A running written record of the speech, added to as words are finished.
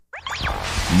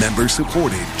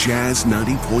Member-supported Jazz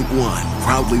 90.1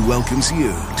 proudly welcomes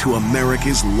you to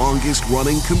America's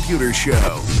longest-running computer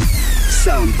show,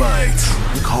 Sound Bites.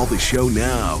 Call the show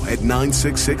now at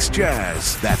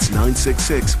 966-JAZZ. That's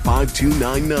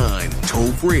 966-5299.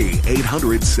 Toll-free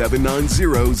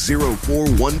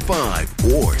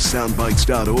 800-790-0415 or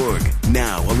soundbites.org.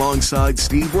 Now, alongside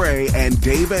Steve Ray and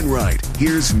Dave Enright,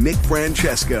 here's Nick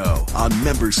Francesco on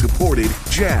member-supported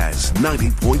Jazz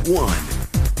 90.1.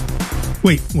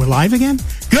 Wait, we're live again?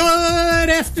 Good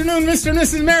afternoon, Mr. and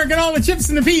Mrs. America, and all the chips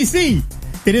in the PC.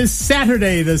 It is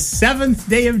Saturday, the 7th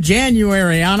day of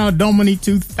January, Anno Domini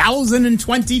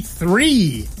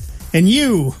 2023. And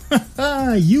you,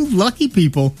 you lucky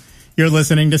people, you're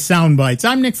listening to Sound Bites.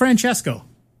 I'm Nick Francesco.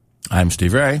 I'm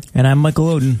Steve Ray. And I'm Michael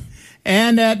Oden.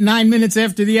 And at 9 minutes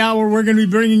after the hour, we're going to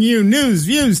be bringing you news,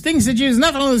 views, things that use,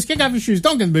 nothing to lose, kick off your shoes,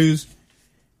 don't get booze.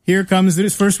 Here comes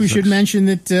this. First, we should mention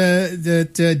that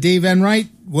Dave Enright,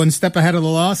 one step ahead of the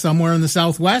law, somewhere in the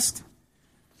Southwest,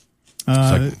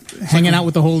 hanging out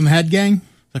with the Holden Head gang.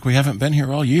 Like we haven't been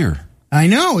here all year. I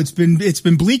know it's been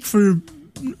bleak for.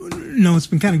 No, it's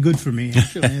been kind of good for me.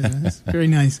 Actually, it's very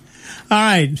nice. All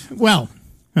right, well,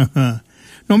 no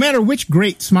matter which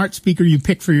great smart speaker you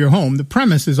pick for your home, the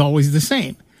premise is always the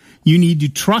same. You need to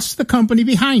trust the company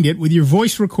behind it with your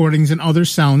voice recordings and other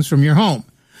sounds from your home.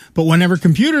 But whenever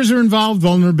computers are involved,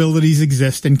 vulnerabilities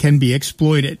exist and can be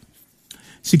exploited.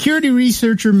 Security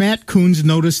researcher Matt Coons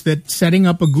noticed that setting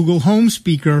up a Google Home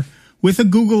speaker with a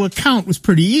Google account was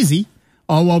pretty easy,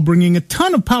 all while bringing a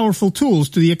ton of powerful tools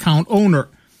to the account owner.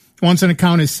 Once an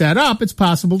account is set up, it's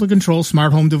possible to control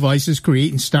smart home devices,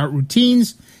 create and start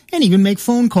routines, and even make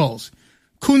phone calls.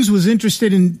 Coons was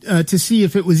interested in to see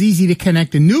if it was easy to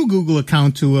connect a new Google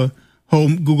account to a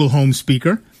Google Home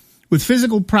speaker. With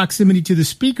physical proximity to the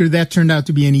speaker, that turned out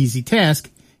to be an easy task,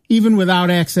 even without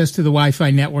access to the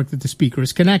Wi-Fi network that the speaker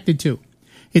is connected to.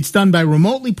 It's done by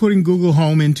remotely putting Google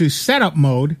Home into setup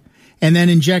mode and then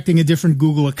injecting a different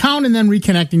Google account and then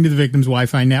reconnecting to the victim's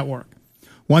Wi-Fi network.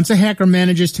 Once a hacker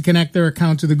manages to connect their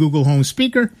account to the Google Home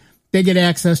speaker, they get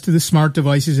access to the smart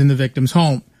devices in the victim's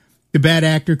home. The bad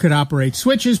actor could operate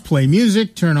switches, play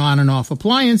music, turn on and off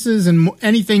appliances, and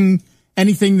anything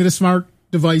that a smart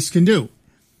device can do.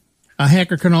 A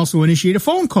hacker can also initiate a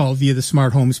phone call via the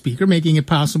smart home speaker, making it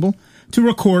possible to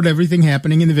record everything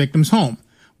happening in the victim's home.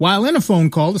 While in a phone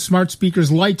call, the smart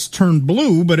speaker's lights turn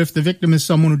blue, but if the victim is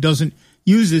someone who doesn't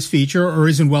use this feature or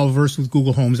isn't well versed with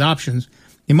Google Home's options,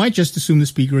 they might just assume the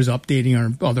speaker is updating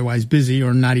or otherwise busy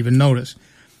or not even notice.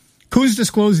 Coons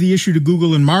disclosed the issue to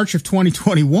Google in March of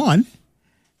 2021,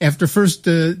 after first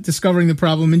discovering the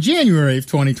problem in January of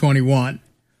 2021.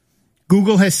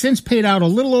 Google has since paid out a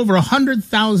little over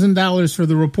 $100,000 for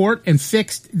the report and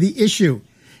fixed the issue.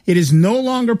 It is no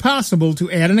longer possible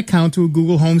to add an account to a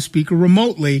Google Home speaker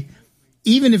remotely,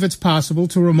 even if it's possible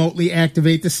to remotely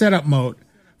activate the setup mode.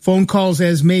 Phone calls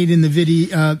as made in the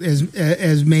video,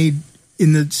 as made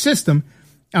in the system,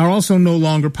 are also no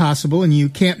longer possible, and you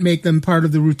can't make them part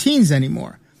of the routines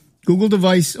anymore. Google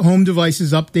home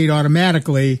devices update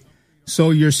automatically,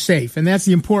 so you're safe. And that's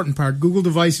the important part. Google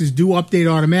devices do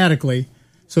update automatically,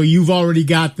 so you've already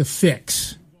got the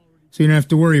fix. So you don't have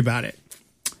to worry about it.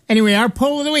 Anyway, our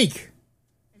poll of the week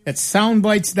at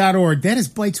soundbites.org. That is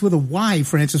bites with a Y,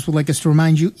 Francis would like us to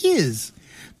remind you, is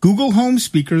Google Home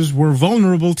speakers were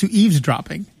vulnerable to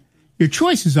eavesdropping. Your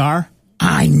choices are,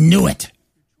 I knew it.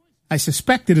 I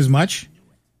suspected as much.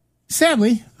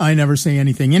 Sadly, I never say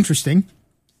anything interesting.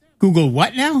 Google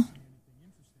what now?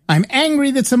 I'm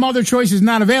angry that some other choice is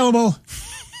not available,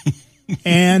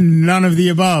 and none of the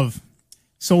above.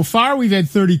 So far, we've had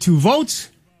 32 votes.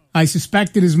 I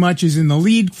suspected as much as in the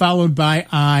lead, followed by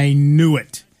I knew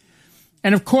it.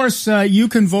 And, of course, you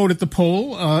can vote at the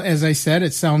poll, as I said,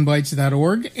 at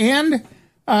soundbites.org. And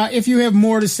if you have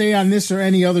more to say on this or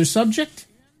any other subject,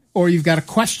 or you've got a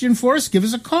question for us, give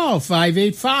us a call,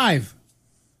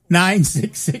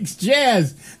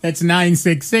 585-966-JAZZ. That's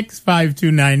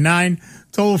 966-5299.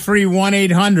 Toll free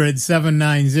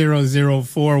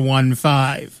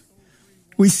 1-800-790-0415.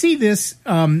 We see this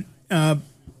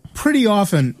pretty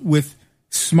often with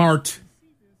smart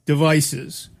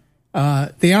devices.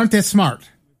 They aren't that smart.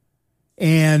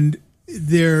 And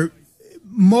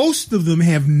most of them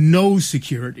have no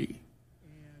security.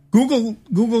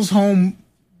 Google's home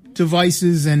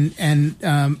devices and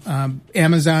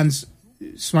Amazon's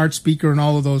smart speaker and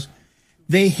all of those,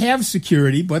 they have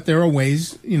security, but there are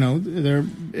ways, their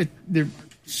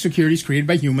security is created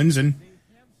by humans, and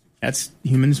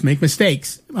humans make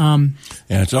mistakes.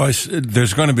 It's always,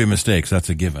 there's going to be mistakes. That's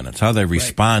a given. It's how they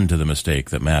respond to the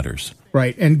mistake that matters.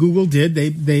 Right. And Google did.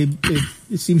 It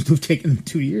seems to have taken them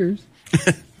 2 years.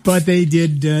 But they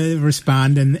did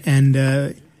respond, and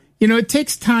it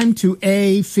takes time to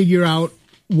figure out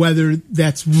whether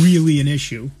that's really an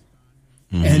issue,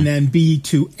 and then B,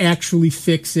 to actually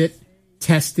fix it,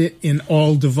 test it in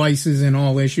all devices and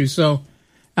all issues. So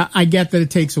I get that it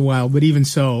takes a while, but even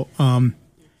so,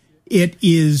 it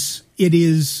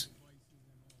is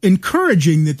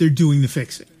encouraging that they're doing the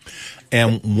fixing.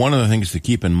 And one of the things to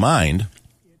keep in mind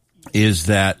is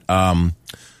that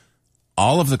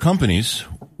all of the companies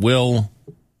will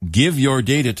give your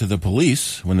data to the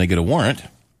police when they get a warrant.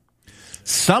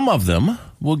 Some of them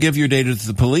will give your data to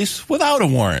the police without a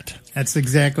warrant. That's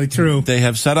exactly true. They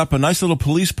have set up a nice little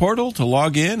police portal to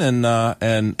log in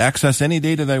and access any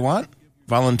data they want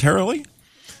voluntarily.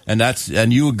 And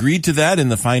you agreed to that in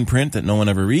the fine print that no one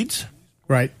ever reads.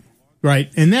 Right.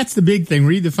 And that's the big thing.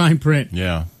 Read the fine print.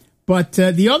 Yeah. But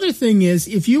the other thing is,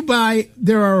 if you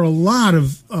there are a lot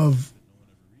of,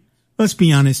 let's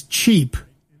be honest, cheap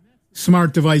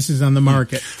smart devices on the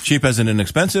market. Cheap as in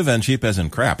inexpensive and cheap as in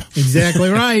crap. Exactly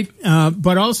right.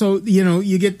 But also,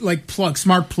 you get like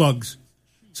smart plugs.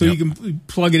 So you can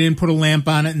plug it in, put a lamp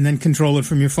on it, and then control it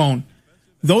from your phone.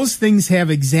 Those things have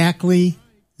exactly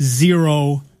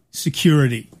zero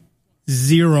security.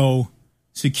 Zero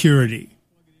security.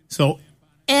 So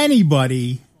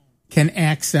anybody can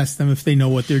access them if they know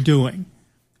what they're doing.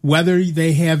 Whether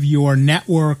they have your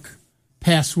network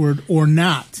password or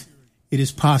not, it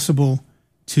is possible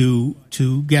to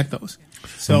get those.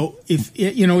 So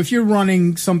if you're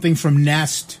running something from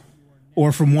Nest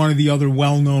or from one of the other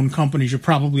well-known companies, you're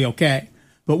probably okay.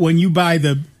 But when you buy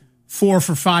the 4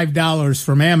 for $5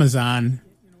 from Amazon,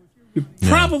 you're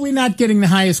probably not getting the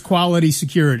highest quality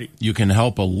security. You can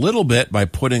help a little bit by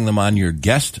putting them on your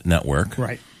guest network.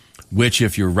 Right. Which,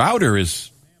 if your router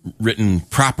is written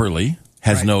properly,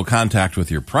 has no contact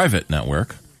with your private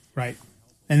network. Right.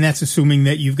 And that's assuming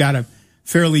that you've got a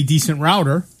fairly decent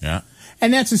router. Yeah.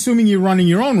 And that's assuming you're running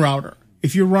your own router.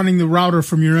 If you're running the router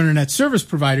from your internet service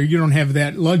provider, you don't have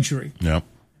that luxury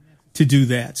to do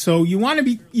that. So you want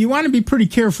to be pretty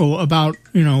careful about,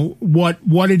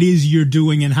 what it is you're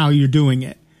doing and how you're doing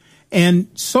it. And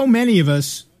so many of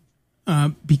us,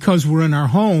 because we're in our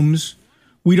homes,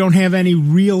 we don't have any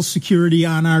real security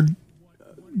on our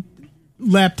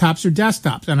laptops or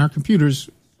desktops, on our computers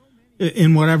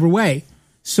in whatever way.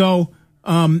 So,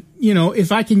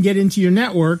 if I can get into your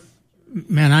network,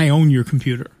 man, I own your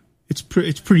computer. It's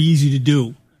pretty easy to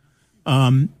do.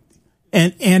 And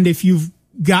if you've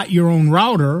got your own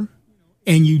router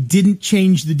and you didn't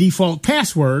change the default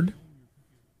password,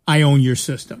 I own your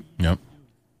system. Yep.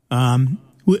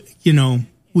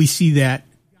 We see that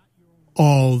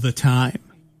all the time.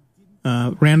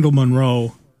 Randall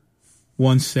Monroe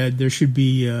once said there should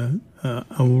be a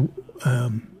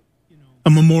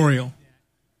memorial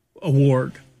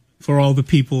award for all the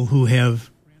people who have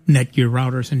Netgear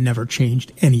routers and never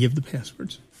changed any of the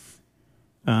passwords,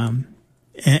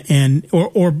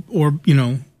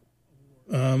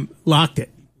 locked it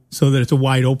so that it's a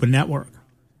wide open network.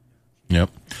 Yep.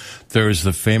 There's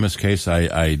the famous case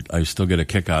I still get a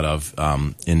kick out of.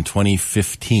 In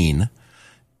 2015,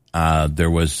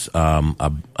 there was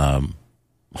a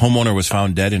homeowner was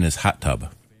found dead in his hot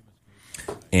tub,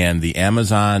 and the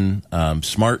Amazon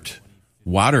smart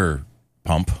water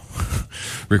pump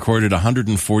recorded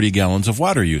 140 gallons of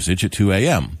water usage at 2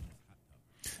 a.m.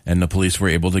 And the police were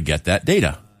able to get that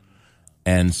data.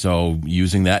 And so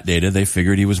using that data, they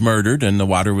figured he was murdered and the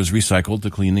water was recycled to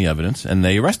clean the evidence. And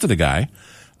they arrested the guy.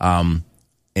 And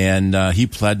he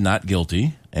pled not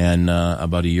guilty. And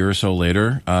about a year or so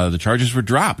later, the charges were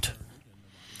dropped.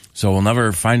 So we'll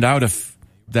never find out if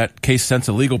that case sets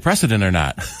a legal precedent or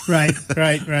not. Right.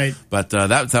 But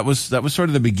that was sort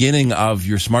of the beginning of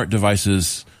your smart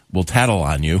devices will tattle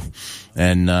on you,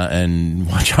 and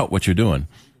watch out what you're doing.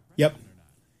 Yep.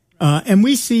 And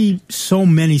we see so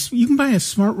many. You can buy a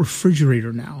smart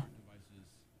refrigerator now.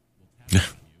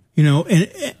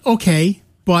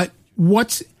 But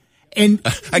what's God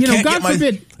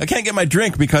forbid, I can't get my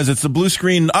drink because it's the blue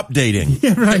screen updating.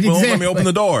 Yeah, right. It won't exactly. let me open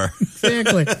the door.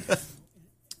 Exactly.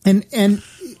 And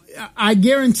I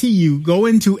guarantee you, go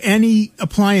into any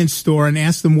appliance store and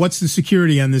ask them what's the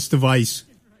security on this device,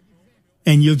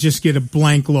 and you'll just get a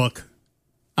blank look.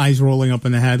 Eyes rolling up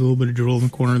in the head, a little bit of drool in the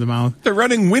corner of the mouth. They're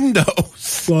running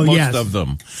Windows. Well, most of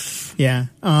them. Yeah.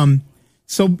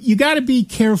 So you got to be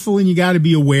careful and you got to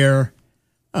be aware.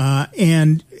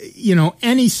 And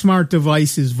any smart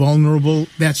device is vulnerable.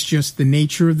 That's just the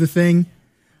nature of the thing.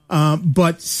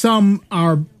 But some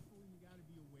are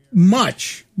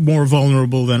much more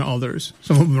vulnerable than others.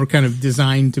 Some of them are kind of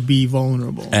designed to be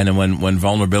vulnerable. And when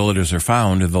vulnerabilities are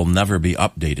found, they'll never be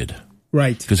updated.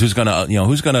 Right. Because who's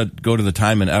gonna go to the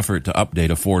time and effort to update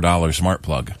a $4 smart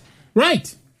plug?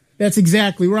 Right. That's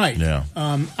exactly right. Yeah.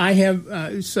 I have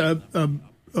a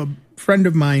friend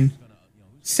of mine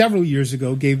several years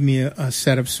ago gave me a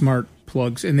set of smart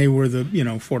plugs, and they were the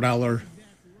 $4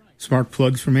 smart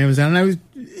plugs from Amazon. And I was,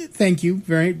 thank you,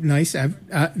 very nice.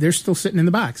 They're still sitting in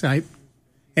the box. And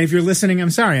if you're listening, I'm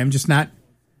sorry. I'm just not.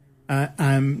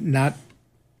 I'm not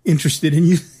interested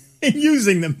in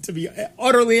using them, to be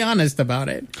utterly honest about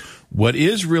it. What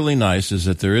is really nice is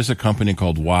that there is a company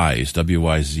called Wyze,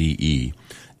 W-Y-Z-E,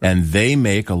 and they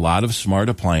make a lot of smart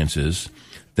appliances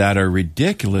that are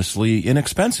ridiculously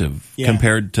inexpensive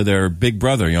compared to their big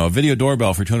brother. A video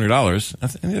doorbell for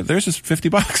 $200. Theirs is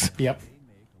 $50. Yep.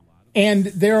 And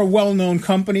they're a well-known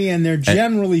company, and they're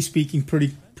generally speaking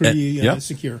pretty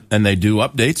secure. And they do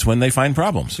updates when they find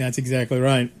problems. That's exactly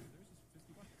right.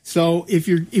 So if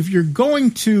you're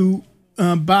going to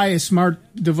buy a smart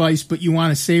device, but you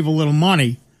want to save a little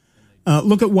money,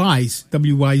 look at Wyze,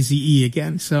 W-Y-Z-E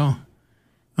again. So,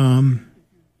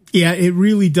 it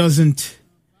really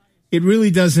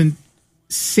doesn't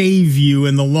save you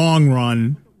in the long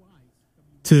run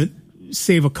to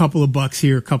save a couple of bucks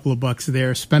here, a couple of bucks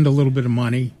there, spend a little bit of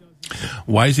money.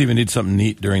 Wyze even did something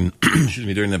neat during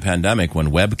the pandemic when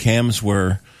webcams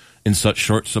were in such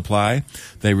short supply.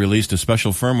 They released a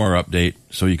special firmware update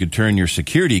so you could turn your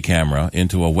security camera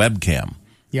into a webcam.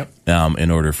 Yep.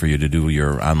 In order for you to do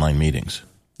your online meetings.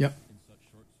 Yep.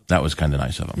 That was kind of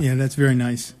nice of them. Yeah, that's very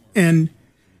nice. And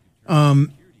I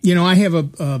have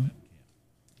a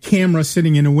camera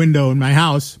sitting in a window in my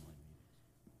house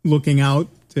looking out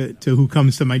to who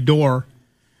comes to my door.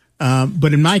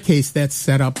 But in my case, that's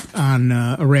set up on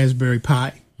a Raspberry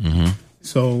Pi. Mm-hmm.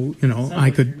 So,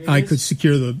 I could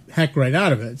secure the heck right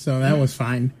out of it. So that was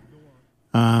fine.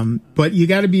 But you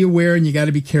got to be aware and you got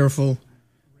to be careful.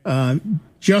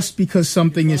 Just because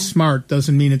something is smart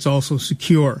doesn't mean it's also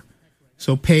secure.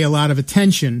 So pay a lot of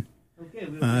attention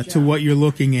to what you're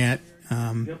looking at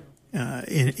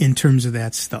in terms of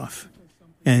that stuff.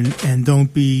 And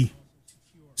don't be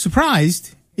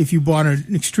surprised if you bought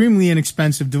an extremely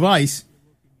inexpensive device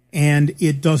and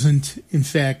it doesn't, in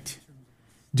fact,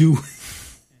 do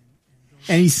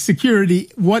any security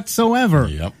whatsoever.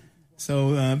 Yep.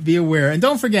 So be aware. And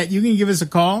don't forget, you can give us a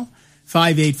call,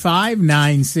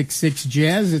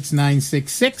 585-966-JAZZ. It's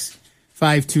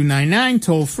 966-5299.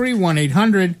 Toll free,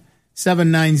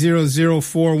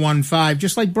 1-800-790-0415,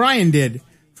 just like Brian did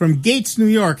from Gates, New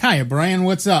York. Hi, Brian.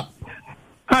 What's up?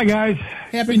 Hi, guys.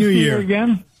 Happy New Year. Here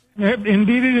again.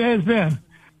 Indeed it has been.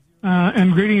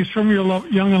 And greetings from your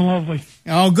young and lovely.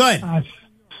 Oh, good. I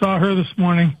saw her this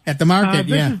morning. At the market,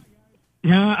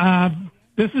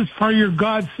 this is for your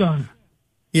godson.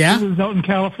 Yeah? He was out in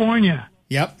California.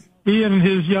 Yep. He and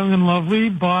his young and lovely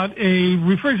bought a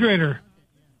refrigerator.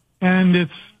 And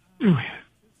it's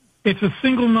a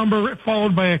single number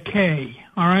followed by a K,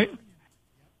 all right?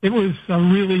 It was a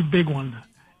really big one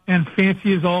and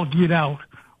fancy as all get out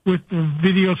with the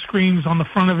video screens on the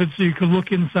front of it so you could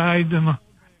look inside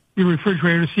your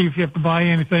refrigerator to see if you have to buy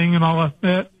anything and all of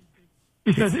that.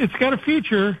 He says it's got a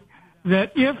feature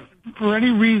that if for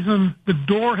any reason the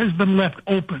door has been left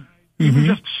open, even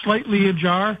just slightly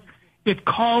ajar, it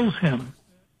calls him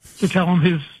to tell him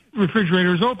his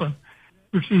refrigerator is open,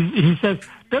 which he says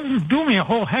doesn't do me a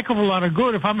whole heck of a lot of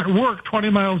good if I'm at work 20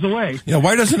 miles away. Yeah,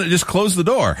 why doesn't it just close the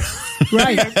door?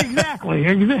 Right. Exactly.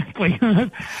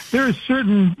 There are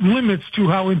certain limits to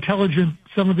how intelligent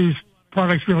some of these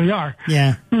products really are.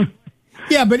 Yeah.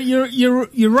 Yeah, but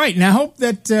you're right. And I hope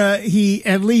that he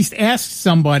at least asked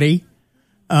somebody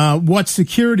what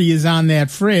security is on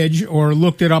that fridge or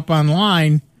looked it up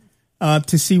online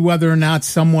to see whether or not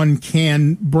someone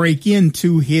can break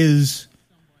into his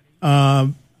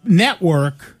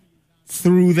network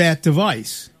through that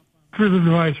device. Through the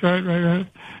device, right.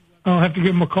 I'll have to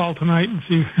give him a call tonight and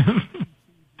see.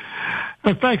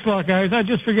 But thanks a lot, guys. I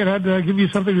just figured I'd give you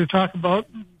something to talk about.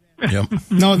 Yep.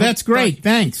 No, that's great.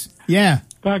 Thanks. Yeah.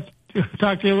 Talk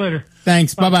to you later.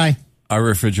 Thanks. Bye-bye. Our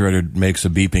refrigerator makes a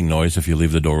beeping noise if you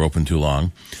leave the door open too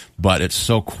long, but it's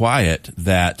so quiet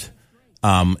that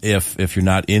if you're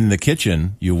not in the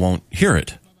kitchen, you won't hear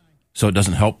it. So it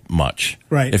doesn't help much.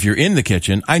 Right. If you're in the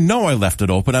kitchen, I know I left it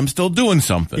open. I'm still doing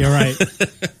something. You're right.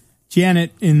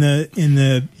 Janet in the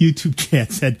YouTube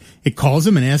chat said it calls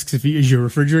him and asks is your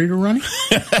refrigerator running?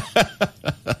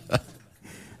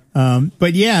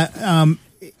 But yeah,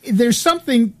 there's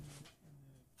something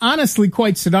honestly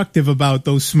quite seductive about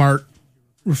those smart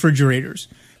refrigerators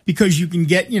because you can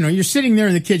get, you're sitting there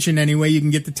in the kitchen anyway. You can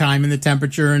get the time and the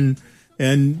temperature and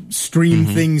stream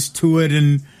things to it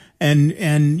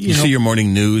and you see your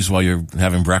morning news while you're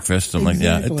having breakfast. I'm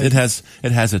Exactly. like, yeah,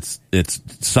 it has its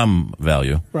some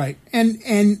value. Right.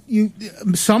 And you,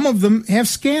 some of them have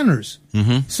scanners.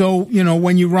 Mm-hmm. So,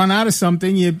 when you run out of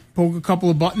something, you poke a couple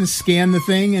of buttons, scan the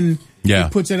thing, and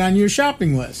it puts it on your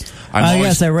shopping list.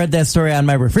 Yes, I read that story on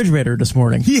my refrigerator this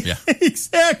morning. Yeah.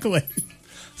 Exactly.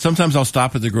 Sometimes I'll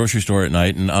stop at the grocery store at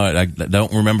night, and I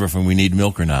don't remember if we need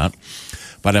milk or not.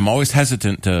 But I'm always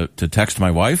hesitant to text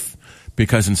my wife,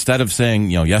 because instead of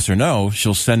saying, yes or no,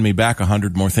 she'll send me back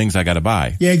 100 more things I got to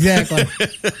buy. Yeah, exactly.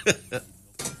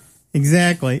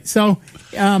 Exactly. So,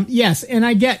 yes, and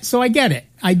I get it.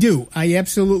 I do. I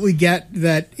absolutely get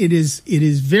that it is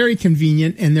very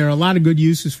convenient, and there are a lot of good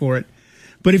uses for it.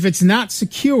 But if it's not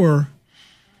secure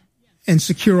and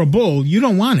securable, you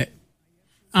don't want it.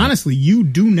 Honestly, you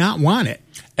do not want it.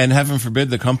 And heaven forbid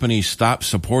the company stops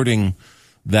supporting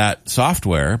that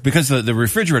software, because the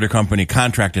refrigerator company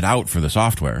contracted out for the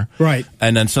software. Right.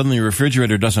 And then suddenly your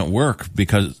refrigerator doesn't work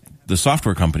because the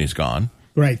software company's gone.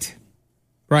 Right.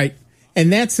 Right.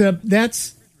 And that's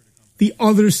the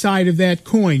other side of that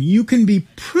coin. You can be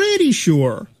pretty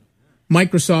sure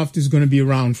Microsoft is going to be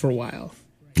around for a while.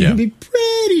 You can be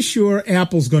pretty sure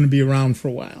Apple's going to be around for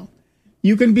a while.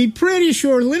 You can be pretty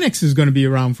sure Linux is going to be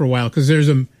around for a while, because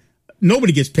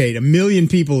nobody gets paid. 1 million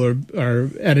people are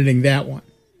editing that one.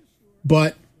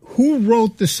 But who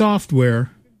wrote the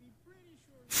software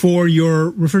for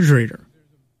your refrigerator?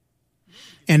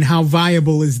 And how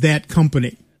viable is that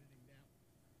company?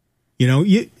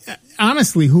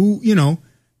 Honestly,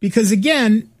 because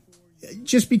again,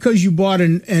 just because you bought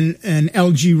an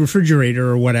LG refrigerator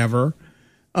or whatever,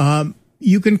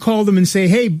 you can call them and say,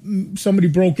 hey, somebody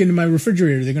broke into my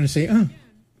refrigerator. They're going to say, oh,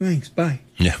 thanks, bye.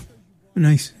 Yeah.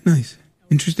 Nice.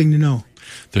 Interesting to know.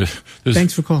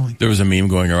 Thanks for calling. There was a meme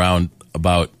going around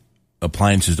about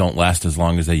appliances don't last as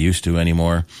long as they used to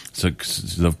anymore. So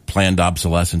the planned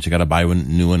obsolescence, you got to buy a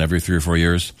new one every 3 or 4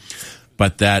 years.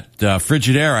 But that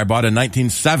Frigidaire I bought in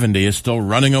 1970 is still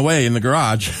running away in the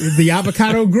garage. The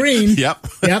avocado green. Yep.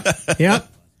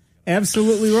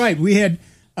 Absolutely right. We had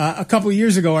a couple of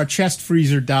years ago, our chest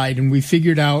freezer died, and we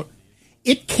figured out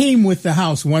it came with the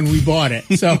house when we bought it.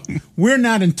 So we're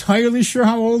not entirely sure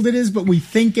how old it is, but we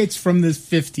think it's from the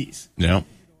 50s. Yeah.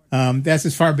 That's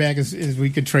as far back as we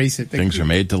could trace it. Things are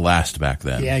made to last back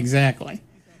then. Yeah, exactly.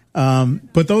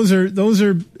 But those are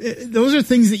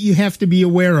things that you have to be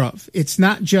aware of. It's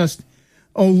not just,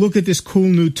 oh, look at this cool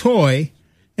new toy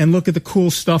and look at the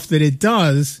cool stuff that it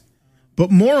does.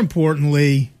 But more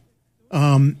importantly,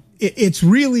 it's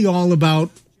really all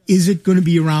about, is it going to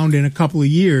be around in a couple of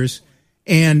years?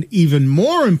 And even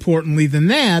more importantly than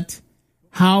that,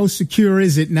 how secure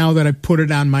is it now that I put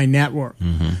it on my network?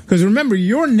 Because remember,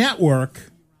 your network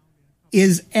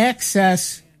is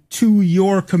access to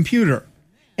your computer.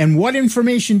 And what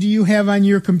information do you have on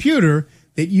your computer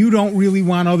that you don't really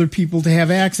want other people to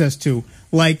have access to,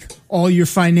 like all your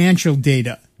financial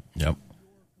data? Yep.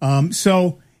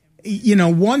 So,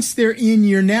 once they're in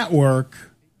your network,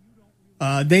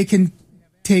 they can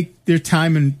take their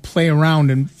time and play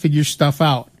around and figure stuff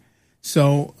out.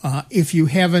 So if you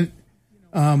haven't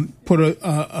put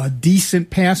a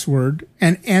decent password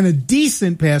and a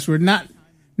decent password, not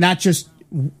just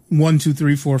 1, 2,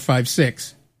 3, 4, 5,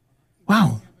 6.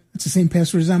 Wow, that's the same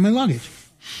password as on my luggage.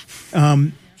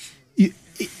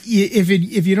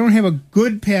 If you don't have a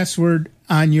good password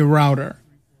on your router,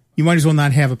 you might as well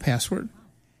not have a password.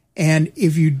 And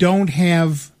if you don't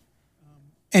have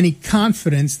any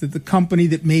confidence that the company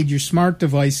that made your smart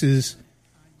devices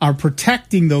are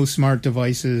protecting those smart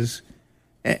devices,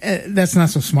 that's not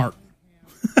so smart.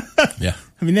 Yeah.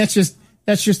 I mean, that's just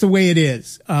the way it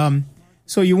is.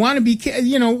 So you want to be,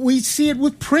 we see it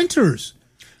with printers.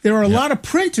 There are a lot of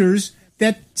printers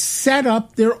that set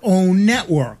up their own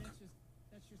network.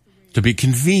 To be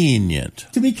convenient.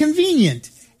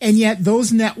 And yet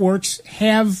those networks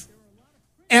have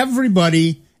every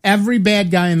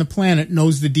bad guy on the planet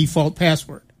knows the default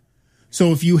password.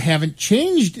 So if you haven't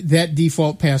changed that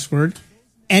default password,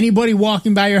 anybody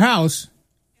walking by your house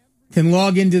can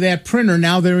log into that printer.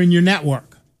 Now they're in your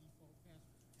network.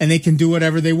 And they can do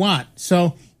whatever they want.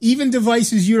 So even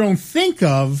devices you don't think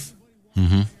of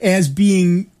as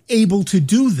being able to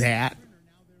do that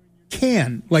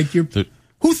can. Like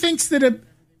who thinks that a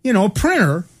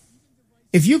printer,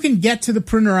 if you can get to the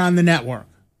printer on the network,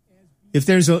 if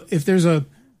there's a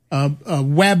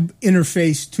web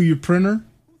interface to your printer,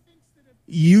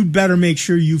 you'd better make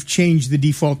sure you've changed the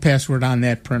default password on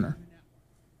that printer.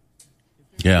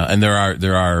 Yeah, and there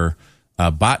are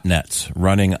botnets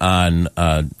running on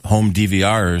home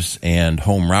DVRs and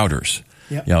home routers.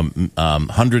 Yep.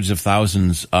 Hundreds of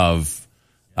thousands of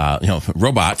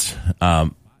robots,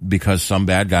 because some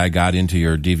bad guy got into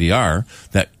your DVR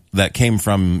that came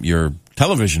from your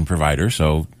television provider,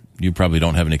 so you probably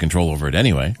don't have any control over it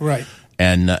anyway. Right.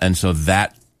 And so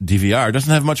that DVR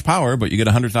doesn't have much power, but you get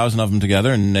 100,000 of them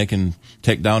together and they can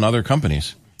take down other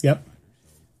companies. Yep.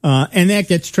 And that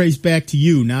gets traced back to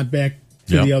you, not back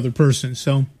to the other person.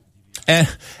 So,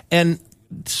 and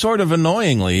sort of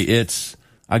annoyingly, it's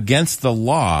against the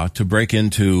law to break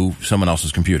into someone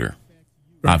else's computer.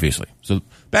 Right. Obviously. So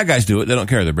bad guys do it. They don't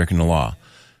care. They're breaking the law.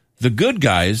 The good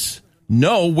guys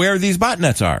know where these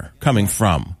botnets are coming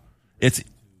from. It's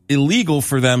illegal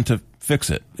for them to fix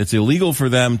it. It's illegal for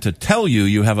them to tell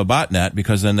you have a botnet,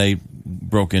 because then they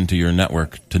broke into your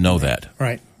network to know that.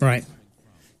 Right.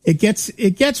 It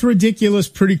gets ridiculous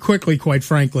pretty quickly, quite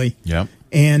frankly. Yep.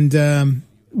 And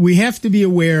we have to be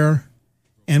aware,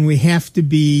 and we have to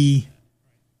be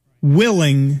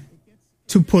willing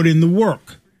to put in the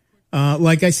work.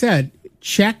 Like I said,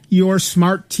 check your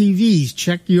smart TVs,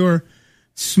 check your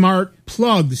smart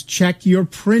plugs, check your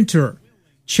printer,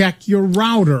 check your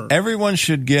router. Everyone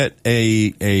should get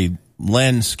a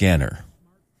LAN scanner,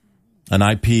 an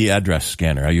IP address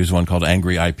scanner. I use one called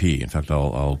Angry IP. In fact,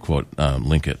 I'll quote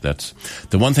link it. That's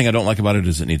the one thing I don't like about it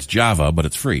is it needs Java, but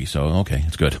it's free, so okay,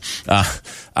 it's good.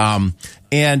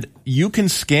 And you can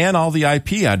scan all the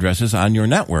IP addresses on your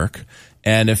network,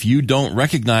 and if you don't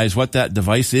recognize what that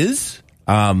device is,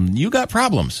 you got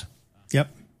problems. Yep.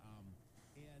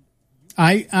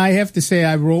 I have to say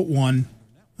I wrote one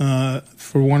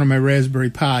for one of my Raspberry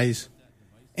Pis,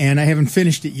 and I haven't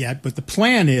finished it yet, but the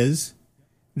plan is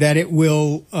that it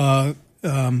will,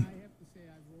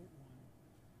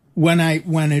 when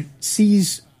it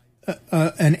sees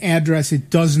an address it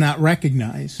does not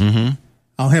recognize,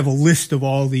 I'll have a list of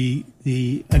all the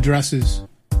addresses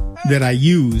that I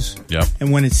use. Yep.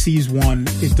 And when it sees one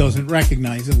it doesn't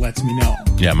recognize, it lets me know.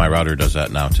 Yeah, my router does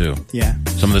that now too. Yeah.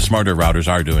 Some of the smarter routers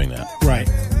are doing that. Right.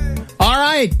 All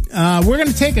right. We're going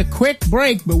to take a quick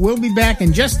break, but we'll be back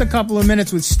in just a couple of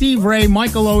minutes with Steve Ray,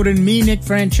 Michael Oden, me, Nick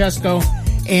Francesco,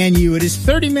 and you. It is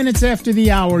 30 minutes after the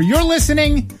hour. You're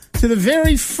listening to the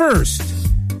very first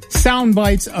Sound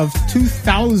Bites of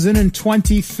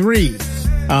 2023.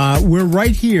 We're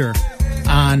right here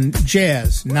on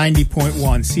Jazz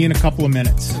 90.1. See you in a couple of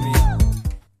minutes.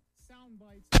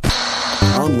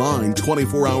 Online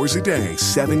 24 hours a day,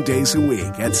 7 days a week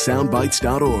at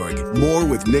soundbites.org. More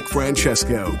with Nick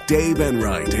Francesco, Dave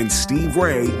Enright, and Steve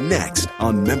Ray next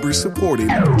on member-supported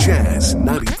Jazz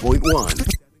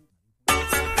 90.1.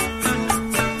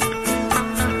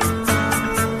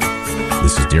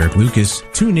 This is Derek Lucas.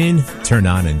 Tune in, turn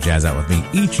on, and jazz out with me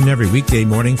each and every weekday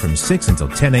morning from 6 until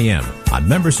 10 a.m. on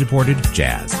member-supported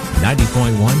Jazz 90.1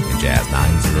 and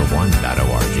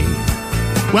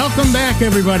jazz901.org. Welcome back,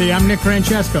 everybody. I'm Nick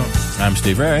Francesco. I'm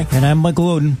Steve Ray. And I'm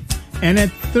Michael Oden. And at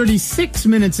 36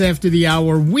 minutes after the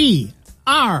hour, we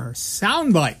are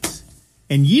Sound Bites.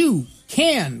 And you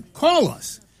can call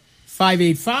us.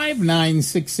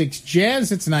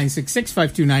 585-966-JAZZ. It's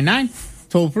 966-5299.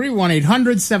 Toll free,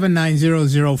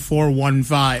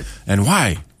 1-800-790-0415. And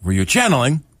why were you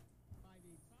channeling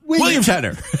William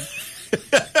Shatner?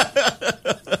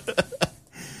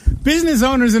 Business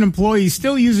owners and employees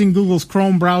still using Google's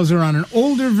Chrome browser on an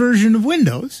older version of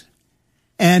Windows,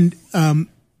 and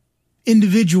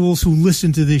individuals who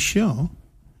listen to this show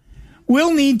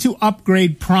will need to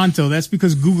upgrade pronto. That's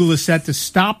because Google is set to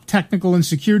stop technical and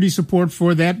security support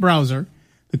for that browser,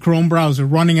 the Chrome browser,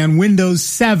 running on Windows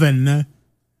 7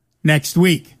 next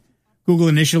week. Google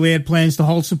initially had plans to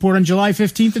halt support on July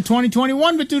 15th of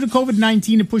 2021, but due to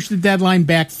COVID-19, it pushed the deadline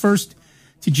back first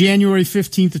to January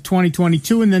 15th of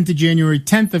 2022 and then to January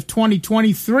 10th of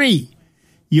 2023.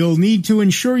 You'll need to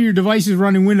ensure your device is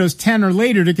running Windows 10 or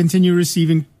later to continue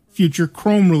receiving future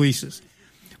Chrome releases.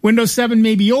 Windows 7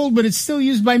 may be old, but it's still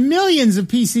used by millions of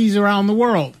PCs around the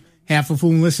world, half of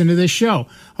whom listen to this show.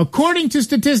 According to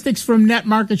statistics from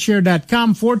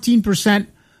netmarketshare.com, 14%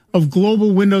 of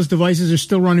global Windows devices are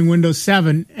still running Windows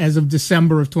 7 as of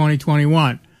December of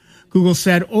 2021. Google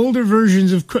said older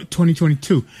versions of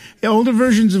 2022, the older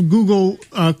versions of Google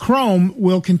Chrome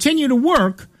will continue to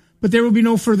work, but there will be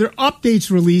no further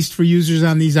updates released for users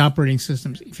on these operating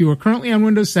systems. If you are currently on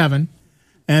Windows 7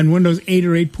 and Windows 8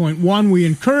 or 8.1, we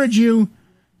encourage you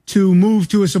to move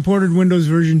to a supported Windows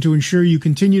version to ensure you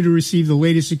continue to receive the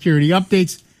latest security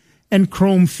updates and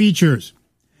Chrome features.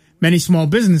 Many small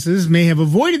businesses may have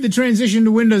avoided the transition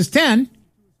to Windows 10,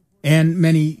 and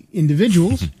many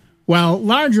individuals, while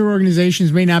larger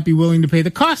organizations may not be willing to pay the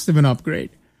cost of an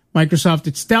upgrade. Microsoft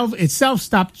itself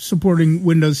stopped supporting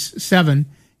Windows 7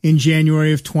 in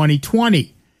January of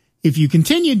 2020. If you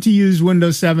continued to use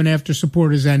Windows 7 after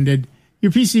support has ended,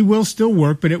 your PC will still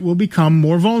work, but it will become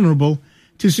more vulnerable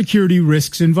to security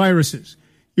risks and viruses.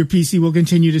 Your PC will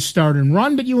continue to start and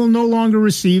run, but you will no longer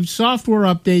receive software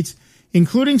updates,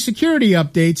 including security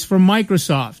updates from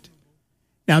Microsoft.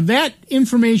 Now, that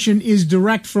information is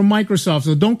direct from Microsoft,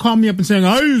 so don't call me up and saying,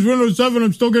 I use Windows 7,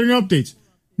 I'm still getting updates.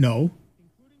 No,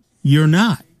 you're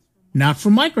not. Not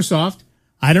from Microsoft.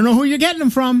 I don't know who you're getting them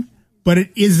from, but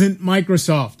it isn't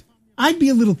Microsoft. I'd be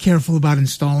a little careful about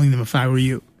installing them if I were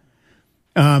you.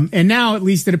 And now, at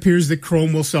least, it appears that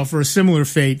Chrome will suffer a similar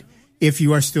fate if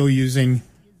you are still using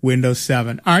Windows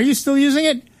 7. Are you still using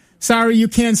it? Sorry, you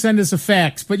can't send us a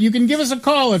fax, but you can give us a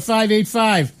call at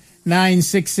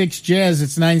 585-966-JAZZ.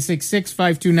 It's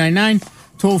 966-5299.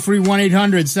 Toll free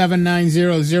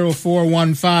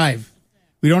 1-800-790-0415.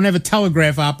 We don't have a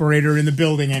telegraph operator in the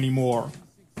building anymore.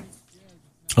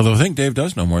 Although I think Dave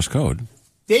does know Morse code.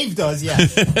 Dave does,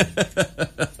 yes.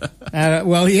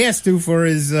 Well, he has to for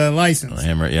his license.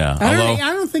 Yeah.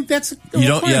 I don't think that's a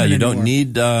requirement you anymore. don't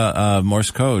need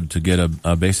Morse code to get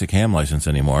a basic ham license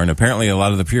anymore. And apparently, a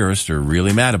lot of the purists are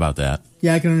really mad about that.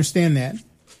 Yeah, I can understand that.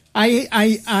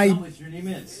 What your name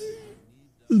is?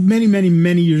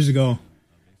 Many years ago,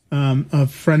 a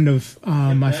friend of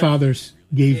my father's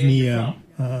gave me a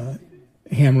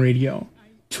ham radio,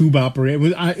 tube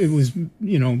operated. It was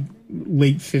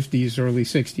late 50s, early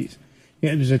 60s.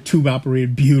 Yeah, it was a tube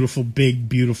operated,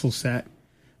 beautiful set.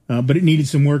 But it needed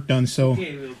some work done. So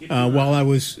while I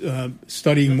was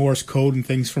studying Morse code and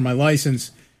things for my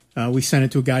license, we sent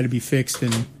it to a guy to be fixed,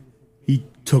 and he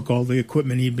took all the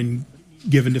equipment he'd been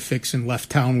given to fix and left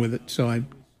town with it. So I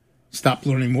stopped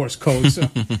learning Morse code. So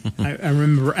I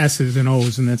remember S's and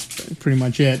O's, and that's pretty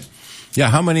much it. Yeah,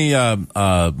 how many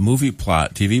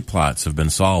TV plots have been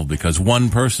solved because one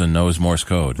person knows Morse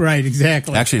code? Right,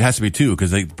 exactly. Actually, it has to be two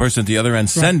because the person at the other end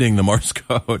sending the Morse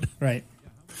code. Right.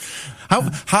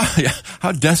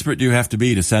 How desperate do you have to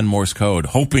be to send Morse code,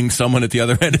 hoping someone at the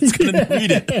other end is going to read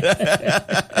it?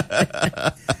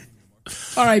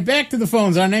 All right, back to the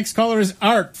phones. Our next caller is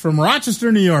Art from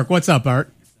Rochester, New York. What's up,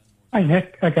 Art? Hi,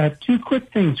 Nick. I got two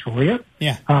quick things for you.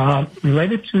 Yeah.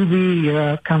 Related to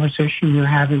the conversation you're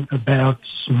having about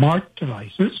smart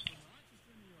devices,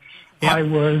 Yep.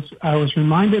 I was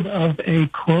reminded of a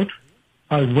quote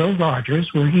by Will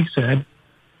Rogers where he said,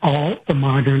 "All the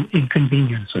modern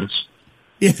inconveniences."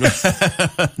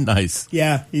 Nice.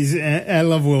 Yeah, I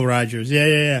love Will Rogers.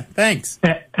 Yeah. Thanks.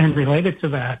 And related to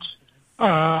that,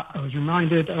 I was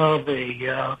reminded of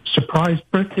a surprise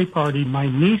birthday party my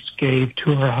niece gave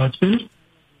to her husband.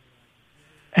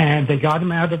 And they got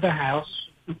him out of the house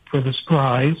for the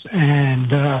surprise.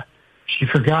 And she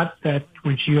forgot that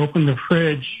when she opened the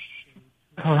fridge,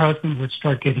 her husband would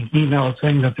start getting emails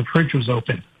saying that the fridge was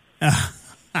open.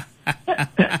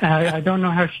 I don't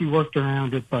know how she worked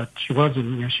around it, but she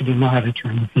didn't know how to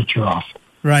turn the feature off.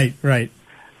 Right.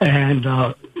 And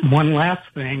one last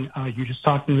thing, you're just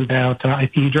talking about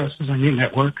IP addresses on your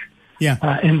network.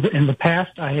 Yeah. In the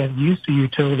past, I have used a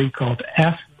utility called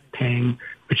fping,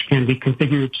 which can be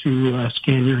configured to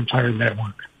scan your entire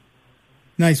network.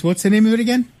 Nice. What's the name of it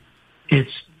again?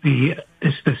 It's the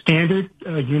standard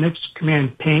Unix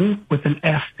command ping with an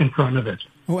F in front of it.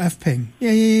 Oh, fping.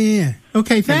 Yeah.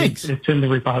 Okay, thanks. It's in the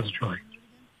repository.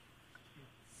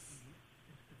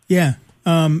 Yeah.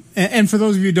 And for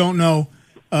those of you who don't know,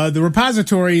 the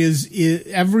repository is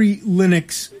every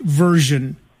Linux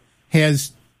version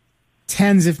has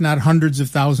tens, if not hundreds of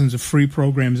thousands of free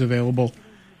programs available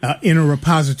in a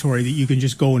repository that you can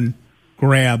just go and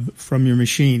grab from your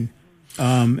machine.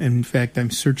 In fact,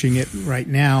 I'm searching it right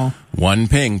now. One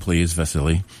ping, please,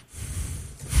 Vasily.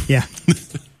 Yeah.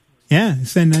 Yeah,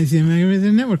 send ICM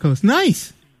Magazine network host.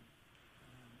 Nice.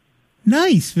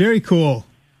 Very cool.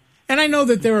 And I know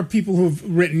that there are people who've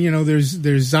written, there's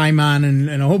Zyman and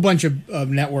a whole bunch of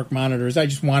network monitors. I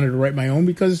just wanted to write my own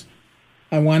because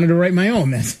I wanted to write my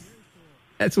own.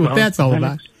 That's what that's all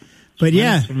about. But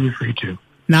yeah, you're free too.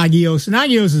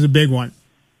 Nagios is a big one.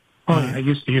 Oh, yeah, I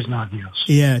used to use Nagios.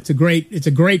 Yeah, it's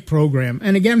a great program,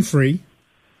 and again, free.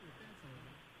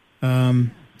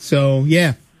 So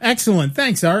yeah, excellent.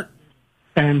 Thanks, Art.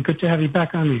 And good to have you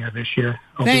back on the air this year.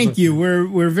 Thank you.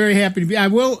 We're very happy to be. I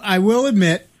will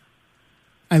admit,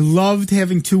 I loved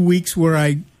having 2 weeks where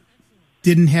I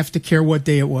didn't have to care what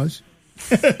day it was.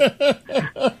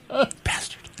 Bastard.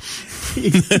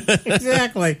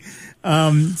 Exactly.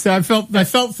 So I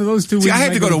felt for those 2 weeks. See, I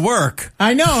had to go to work.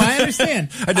 I know. I understand.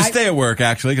 I had to stay at work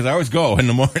actually because I always go in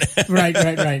the morning. Right.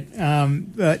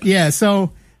 Yeah.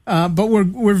 So, but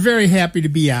we're very happy to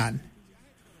be on.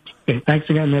 Okay. Thanks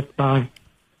again, Nick. Bye.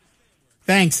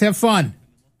 Thanks. Have fun.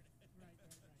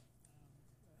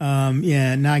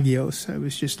 Nagios. I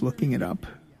was just looking it up.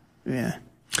 Yeah.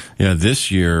 Yeah,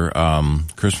 this year,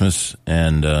 Christmas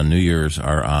and New Year's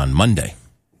are on Monday.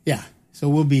 Yeah, so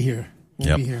we'll be here.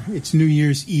 Yep. Be here. It's New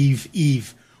Year's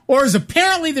Eve. Or as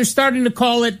apparently they're starting to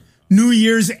call it New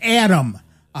Year's Adam.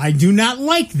 I do not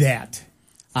like that.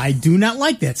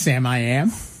 Sam, I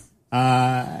am.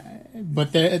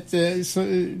 But so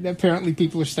apparently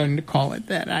people are starting to call it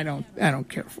that. I don't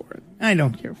care for it. I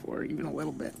don't care for it even a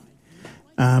little bit.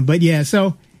 But yeah,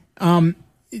 so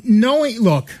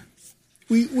look,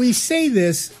 we say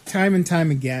this time and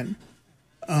time again,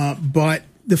 but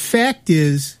the fact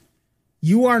is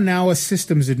you are now a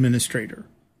systems administrator.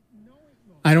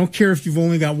 I don't care if you've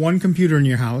only got one computer in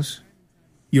your house.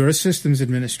 You're a systems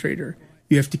administrator.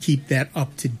 You have to keep that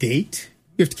up to date.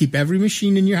 You have to keep every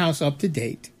machine in your house up to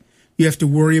date. You have to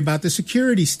worry about the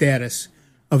security status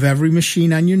of every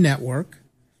machine on your network.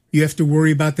 You have to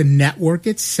worry about the network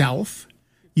itself.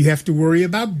 You have to worry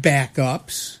about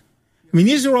backups. I mean,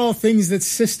 these are all things that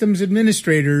systems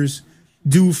administrators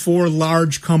do for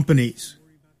large companies.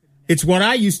 It's what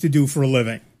I used to do for a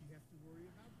living.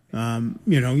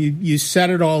 You set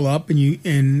it all up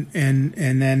and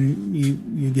then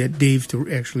you get Dave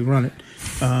to actually run it.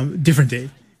 Different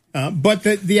Dave. But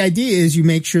the idea is you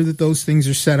make sure that those things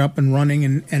are set up and running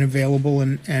and available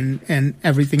and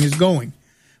everything is going.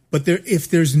 But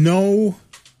if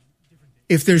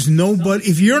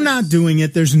you're not doing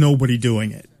it, there's nobody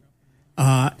doing it.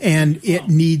 And it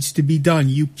needs to be done.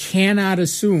 You cannot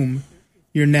assume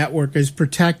your network is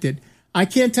protected. I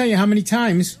can't tell you how many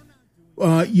times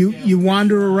you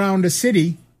wander around a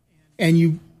city and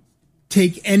you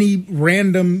take any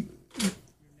random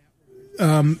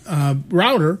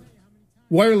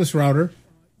wireless router,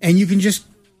 and you can just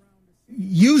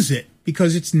use it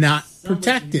because it's not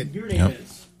protected. Yep.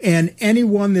 And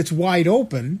anyone that's wide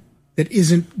open that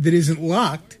isn't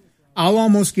locked, I'll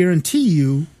almost guarantee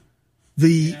you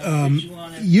the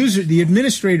the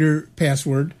administrator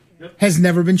password has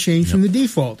never been changed from the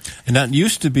default. And that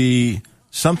used to be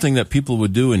something that people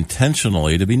would do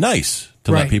intentionally to be nice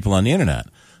to let people on the internet.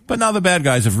 But now the bad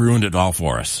guys have ruined it all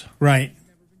for us. Right.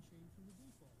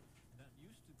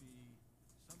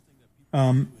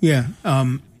 I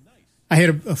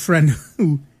had a friend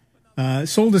who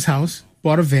sold his house,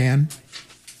 bought a van,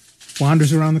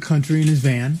 wanders around the country in his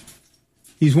van.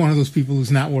 He's one of those people who's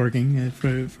not working,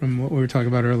 from what we were talking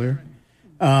about earlier.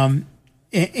 And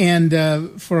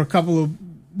for a couple of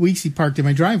weeks, he parked in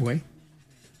my driveway,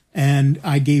 and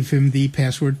I gave him the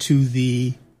password to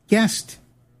the guest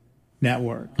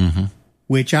network,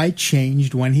 which I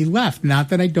changed when he left. Not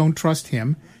that I don't trust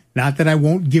him, not that I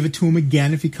won't give it to him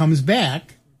again if he comes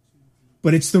back,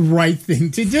 but it's the right thing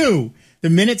to do. The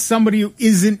minute somebody who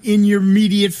isn't in your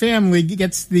immediate family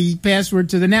gets the password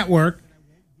to the network,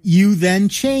 you then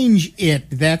change it.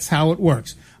 That's how it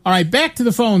works. All right, back to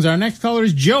the phones. Our next caller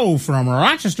is Joe from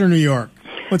Rochester, New York.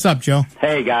 What's up, Joe?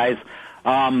 Hey, guys.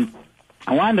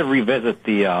 I wanted to revisit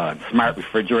the smart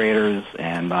refrigerators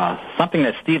and something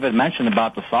that Steve had mentioned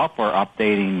about the software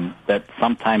updating, that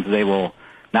sometimes they will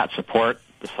not support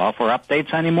the software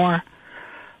updates anymore.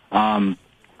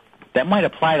 That might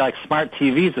apply to like smart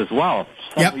TVs as well.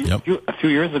 A few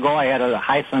years ago, I had a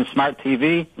Hisense smart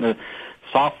TV. The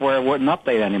software wouldn't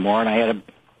update anymore, and I had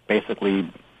to basically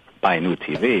buy a new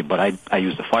TV, but I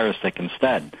used a Fire Stick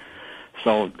instead.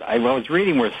 So I was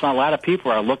reading where a lot of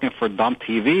people are looking for dumb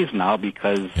TVs now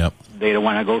because they don't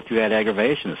want to go through that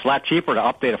aggravation. It's a lot cheaper to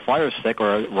update a Fire Stick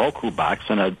or a Roku box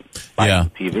than a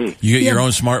TV. You get your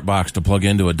own smart box to plug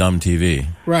into a dumb TV.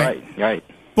 Right.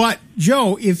 But,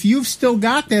 Joe, if you've still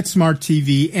got that smart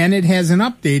TV and it hasn't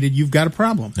updated, you've got a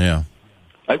problem. Yeah.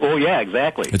 Oh, yeah,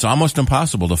 exactly. It's almost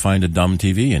impossible to find a dumb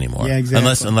TV anymore. Yeah,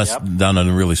 exactly. Unless done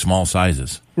in really small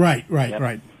sizes. Right.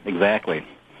 Exactly.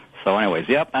 So anyways,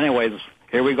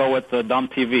 here we go with the dumb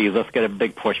TVs. Let's get a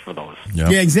big push for those.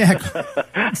 Yep. Yeah, exactly.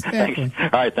 Thanks. All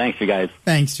right, thanks, you guys.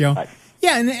 Thanks, Joe. Bye.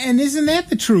 Yeah, and isn't that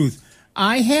the truth?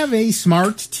 I have a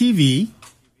smart TV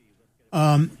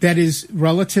that is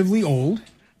relatively old.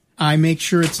 I make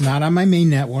sure it's not on my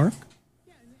main network.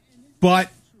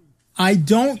 But I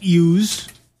don't use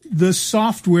the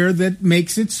software that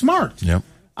makes it smart. Yep.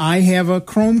 I have a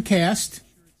Chromecast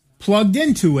plugged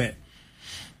into it.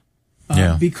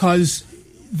 Because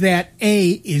that A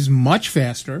is much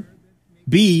faster,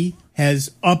 B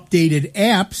has updated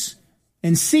apps,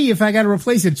 and C, if I got to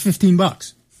replace it, it's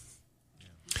 $15.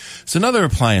 It's another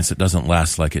appliance that doesn't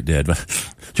last like it did.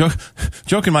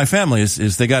 Joke in my family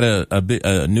is they got a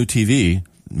new TV,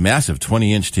 massive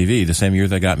 20-inch TV, the same year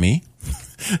they got me.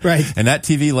 Right. And that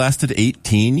TV lasted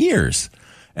 18 years.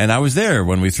 And I was there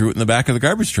when we threw it in the back of the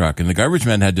garbage truck, and the garbage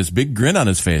man had this big grin on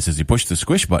his face as he pushed the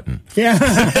squish button. Yeah.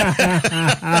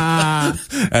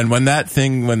 And when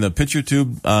the pitcher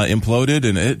tube imploded,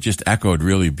 and it just echoed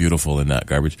really beautiful in that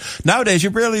garbage. Nowadays,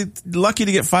 you're barely lucky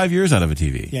to get 5 years out of a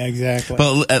TV. Yeah, exactly.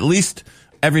 But at least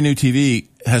every new TV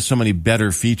has so many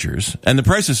better features, and the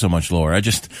price is so much lower. I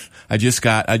just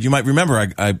got, you might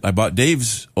remember, I bought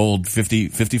Dave's old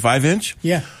 55 inch.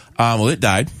 Yeah. Well, it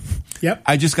died. Yep.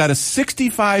 I just got a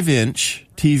 65-inch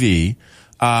TV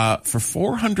for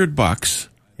 $400.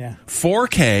 Yeah.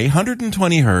 4K,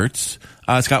 120 hertz.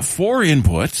 It's got 4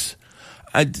 inputs.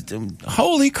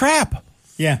 Holy crap!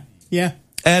 Yeah. Yeah.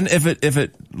 And if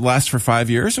it lasts for 5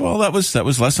 years, well, that was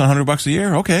less than $100 a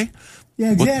year. Okay.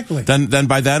 Yeah, exactly. Well, then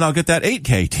by then I'll get that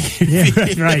 8K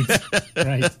TV. Yeah,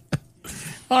 right.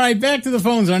 All right, back to the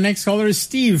phones. Our next caller is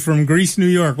Steve from Greece, New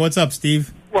York. What's up,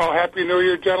 Steve? Well, Happy New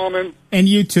Year, gentlemen. And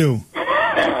you too.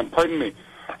 Pardon me.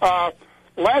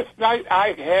 Last night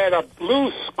I had a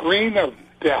blue screen of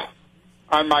death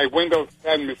on my Windows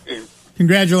 10 machine.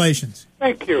 Congratulations.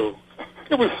 Thank you.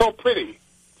 It was so pretty.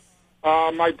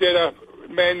 I did a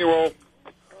manual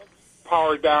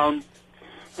power down.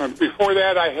 Before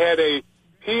that, I had a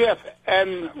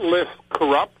PFN list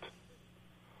corrupt.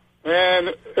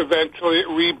 And eventually it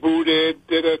rebooted,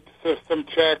 did a system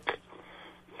check,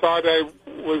 thought I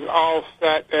was all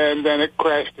set, and then it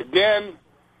crashed again.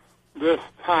 This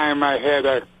time I had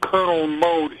a kernel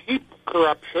mode heap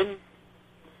corruption.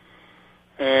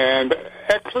 And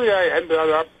actually I ended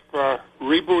up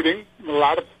rebooting, a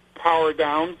lot of power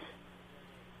downs.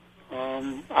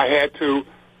 I had to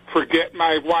forget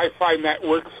my Wi-Fi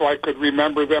network so I could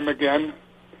remember them again.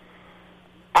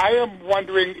 I am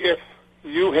wondering if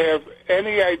you have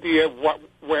any idea of what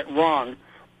went wrong,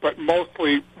 but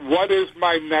mostly, what is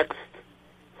my next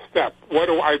step? What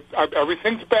do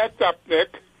everything's backed up,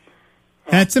 Nick.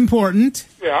 That's important.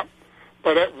 Yeah,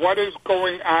 but what is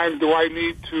going on? Do I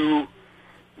need to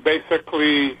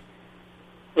basically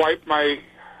wipe my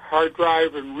hard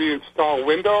drive and reinstall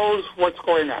Windows? What's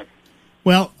going on?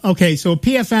 Well, okay, so a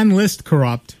PFN list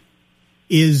corrupt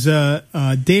is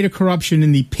data corruption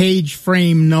in the page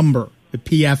frame number, the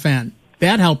PFN.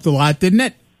 That helped a lot, didn't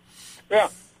it? Yeah.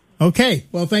 Okay,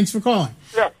 well, thanks for calling.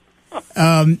 Yeah.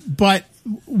 But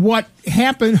what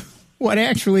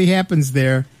actually happens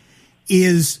there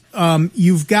is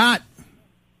you've got,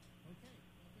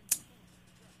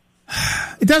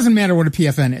 it doesn't matter what a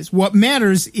PFN is. What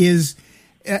matters is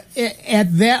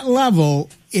at that level,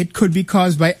 it could be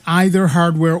caused by either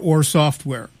hardware or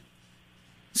software.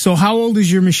 So how old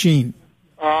is your machine?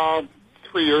 3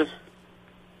 years.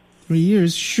 3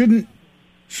 years shouldn't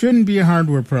be a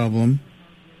hardware problem.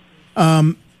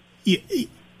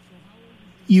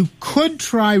 You could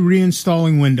try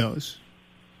reinstalling Windows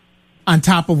on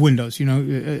top of Windows, and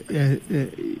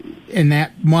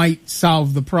that might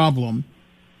solve the problem.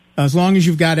 As long as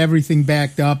you've got everything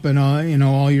backed up and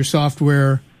all your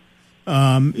software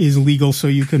is legal, so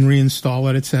you can reinstall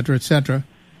it, et cetera, et cetera.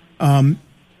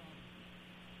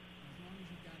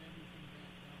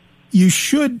 You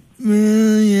should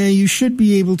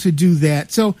be able to do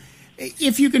that. So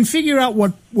if you can figure out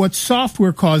what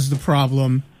software caused the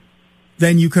problem,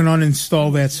 then you can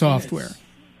uninstall that software.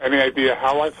 Any idea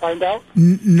how I find out?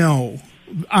 No.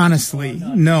 Honestly,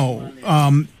 no.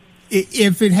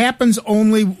 If it happens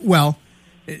only, well,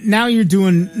 now you're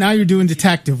doing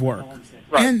detective work.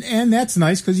 Right. And that's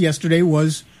nice because yesterday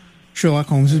was Sherlock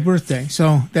Holmes' birthday,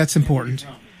 so that's important.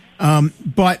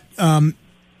 But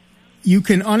you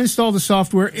can uninstall the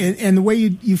software, and the way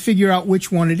you figure out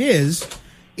which one it is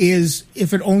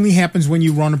if it only happens when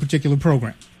you run a particular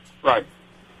program. Right.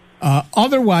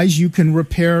 Otherwise, you can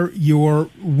repair your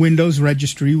Windows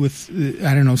registry with,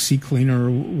 CCleaner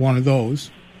or one of those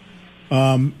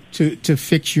to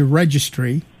fix your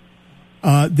registry.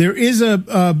 There is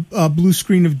a blue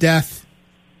screen of death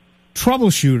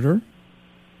troubleshooter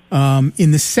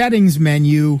in the settings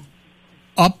menu.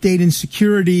 Update and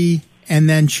security, and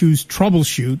then choose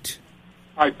troubleshoot.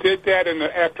 I did that, and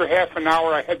after half an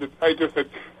hour, I just said,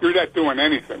 "You're not doing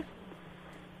anything."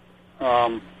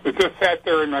 It just sat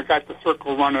there, and I got the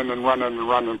circle running and running and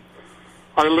running.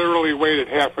 I literally waited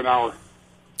half an hour.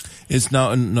 Is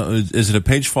it a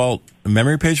page fault, a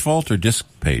memory page fault, or disk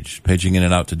paging in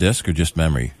and out to disk, or just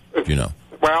memory? Do you know?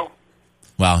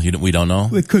 Well, we don't know.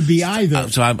 It could be either.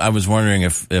 So I was wondering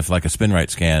if like a spin right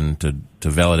scan to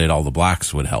validate all the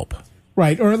blocks would help.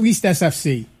 Right, or at least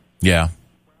SFC. Yeah.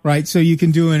 Right, so you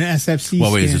can do an SFC.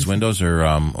 Well, wait, is this Windows or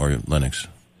Linux?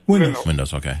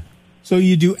 Windows. Okay. So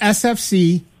you do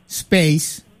SFC //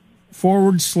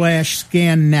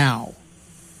 scan now.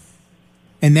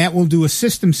 and that will do a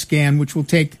system scan, which will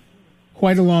take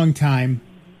quite a long time.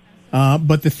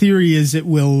 But the theory is it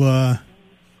will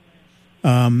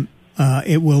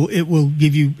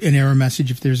give you an error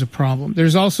message if there's a problem.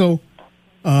 There's also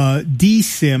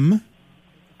DSIM,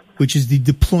 which is the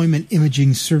Deployment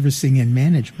Imaging Servicing and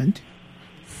Management.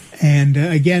 And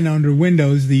again, under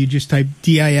Windows, you just type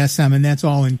DISM, and that's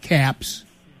all in caps.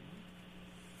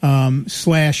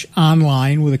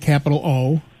 /online with a capital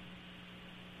O,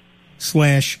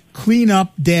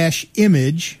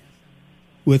 /cleanup-image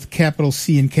with capital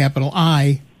C and capital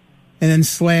I, and then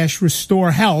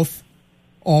 /restore health,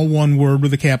 all one word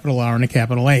with a capital R and a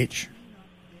capital H.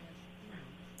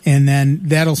 And then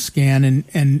that'll scan,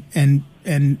 and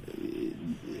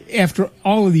after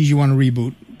all of these you want to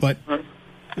reboot, but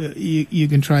you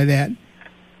can try that.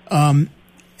 And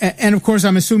of course,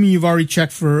 I'm assuming you've already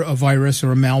checked for a virus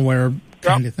or a malware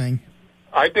kind of thing.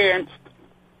 I danced.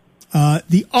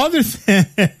 The other thing,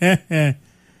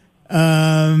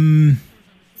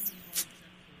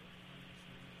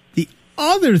 the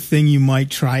other thing you might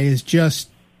try is just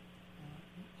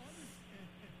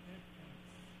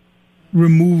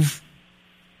remove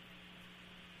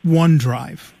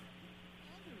OneDrive.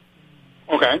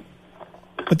 Okay.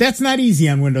 But that's not easy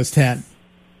on Windows 10.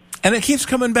 And it keeps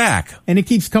coming back.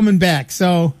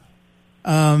 So,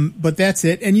 but that's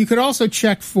it. And you could also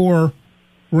check for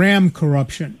RAM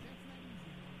corruption,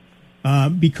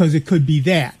 because it could be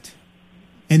that.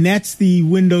 And that's the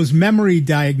Windows Memory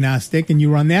Diagnostic, and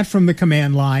you run that from the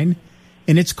command line,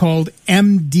 and it's called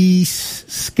mdsked.exe.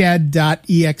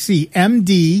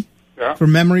 MD for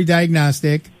Memory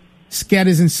Diagnostic. Sked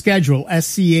is in schedule,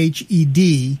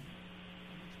 SCHED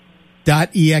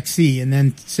 .exe, and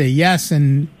then say yes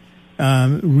and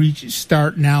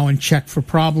restart now and check for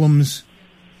problems,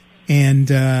 and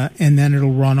then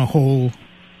it'll run a whole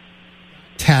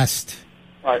test.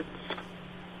 Right.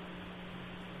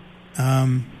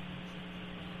 And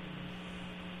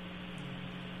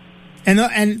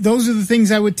those are the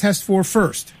things I would test for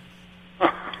first.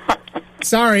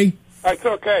 Sorry. That's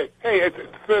okay. Hey,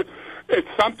 it's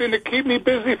something to keep me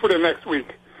busy for the next week.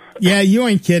 Yeah, you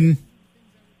ain't kidding.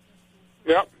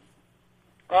 Yep.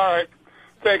 All right.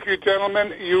 Thank you,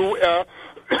 gentlemen. You,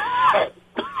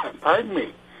 pardon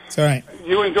me. It's all right.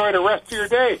 You enjoy the rest of your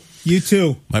day. You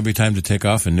too. Might be time to take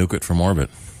off and nuke it from orbit.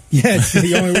 Yeah, it's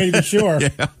the only way to be sure.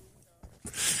 Yeah.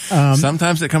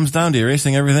 Sometimes it comes down to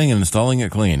erasing everything and installing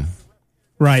it clean.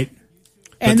 Right.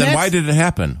 But then why did it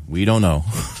happen? We don't know.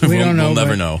 We don't know. We'll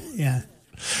never know. Yeah.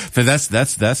 But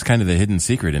that's kind of the hidden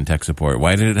secret in tech support.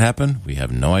 Why did it happen? We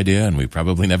have no idea, and we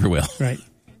probably never will. Right.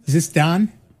 Is this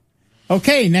Don?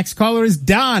 Okay, next caller is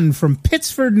Don from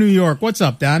Pittsford, New York. What's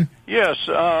up, Don? Yes,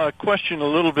 question a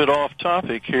little bit off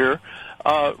topic here.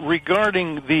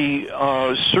 Regarding the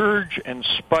surge and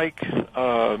spike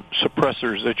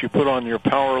suppressors that you put on your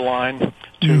power line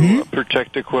to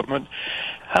protect equipment,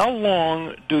 how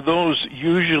long do those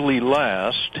usually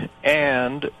last,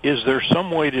 and is there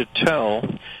some way to tell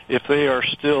if they are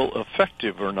still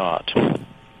effective or not?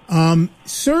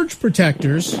 Surge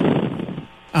protectors,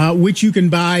 which you can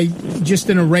buy just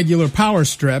in a regular power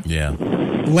strip,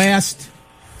 last,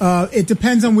 it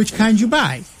depends on which kind you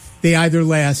buy. They either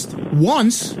last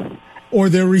once or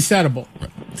they're resettable.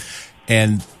 Right.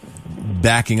 And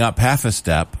backing up half a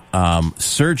step,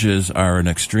 surges are an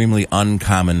extremely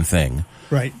uncommon thing.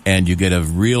 Right. And you get a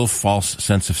real false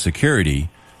sense of security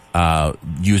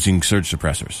using surge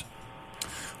suppressors.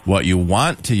 What you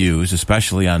want to use,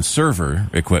 especially on server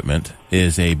equipment,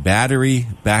 is a battery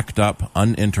backed up,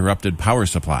 uninterrupted power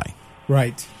supply.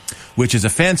 Right. Which is a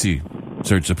fancy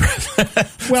surge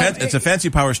suppressor. Well, it's a fancy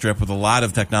power strip with a lot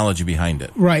of technology behind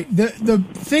it. Right. The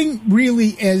thing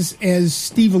really, as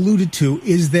Steve alluded to,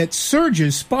 is that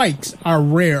surges, spikes, are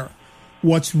rare.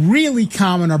 What's really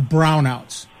common are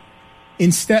brownouts.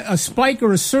 Instead, a spike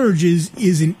or a surge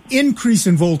is an increase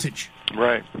in voltage.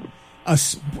 Right.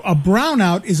 A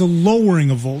brownout is a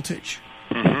lowering of voltage.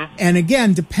 Mm-hmm. And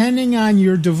again, depending on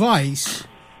your device,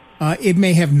 it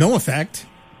may have no effect,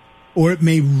 or it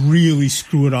may really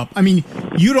screw it up. I mean,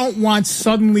 you don't want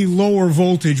suddenly lower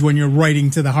voltage when you're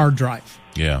writing to the hard drive.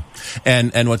 Yeah.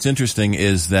 And what's interesting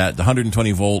is that the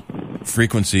 120 volt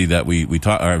frequency that we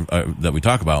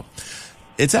talk about,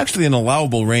 it's actually an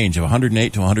allowable range of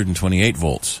 108 to 128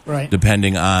 volts, right,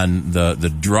 depending on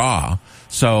the draw.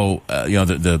 So,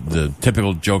 the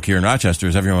typical joke here in Rochester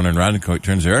is everyone in Roanoke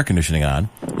turns their air conditioning on,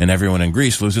 and everyone in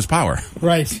Greece loses power.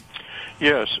 Right.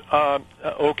 Yes.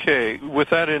 Okay. With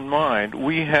that in mind,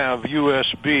 we have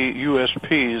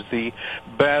USPs, the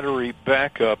battery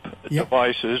backup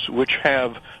devices, which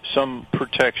have some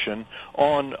protection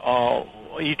on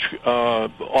each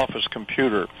office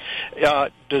computer.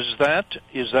 Is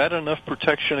that enough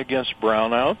protection against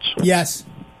brownouts? Yes.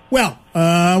 Well,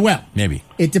 maybe.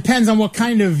 It depends on what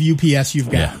kind of UPS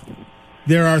you've got. Yeah.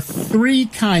 There are 3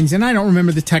 kinds, and I don't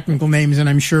remember the technical names, and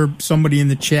I'm sure somebody in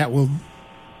the chat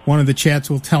one of the chats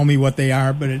will tell me what they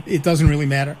are, but it doesn't really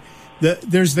matter.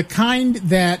 There's the kind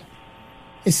that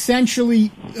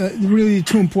essentially, really the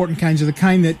 2 important kinds are the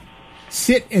kind that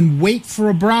sit and wait for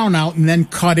a brownout and then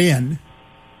cut in.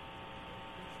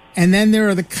 And then there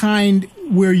are the kind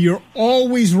where you're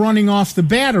always running off the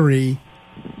battery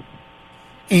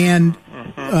and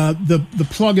the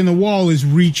plug in the wall is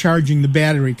recharging the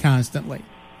battery constantly.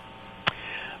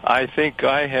 I think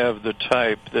I have the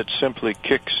type that simply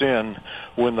kicks in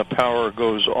when the power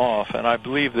goes off, and I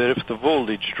believe that if the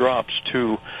voltage drops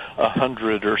to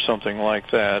 100 or something like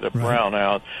that, a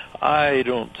brownout, I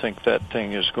don't think that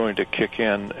thing is going to kick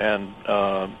in and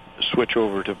switch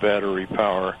over to battery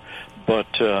power. But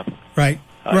right,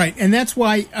 and that's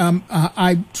why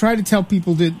I try to tell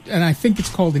people that, and I think it's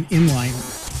called an inline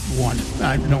one.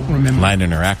 I don't remember. Line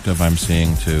Interactive, I'm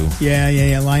seeing too.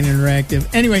 Yeah, Line Interactive.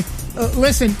 Anyway,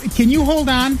 listen, can you hold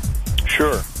on?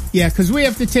 Sure. Yeah, because we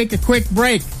have to take a quick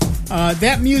break.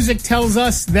 That music tells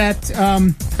us that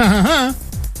the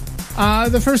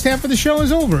first half of the show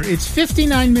is over. It's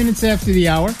 59 minutes after the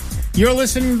hour. You're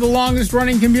listening to the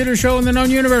longest-running computer show in the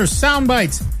known universe,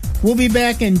 Soundbites. We'll be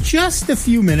back in just a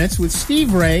few minutes with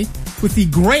Steve Ray, with the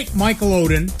great Michael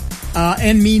Oden,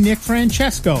 and me, Nick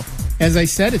Francesco. As I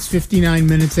said, it's 59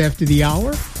 minutes after the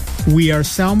hour. We are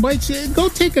Soundbites. Go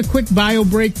take a quick bio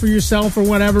break for yourself or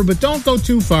whatever, but don't go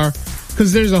too far,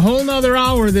 because there's a whole nother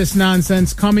hour of this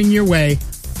nonsense coming your way.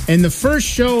 And the first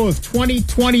show of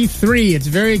 2023. It's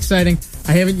very exciting.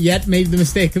 I haven't yet made the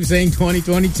mistake of saying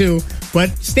 2022,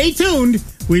 but stay tuned.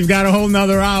 We've got a whole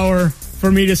nother hour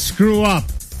for me to screw up.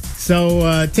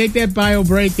 So take that bio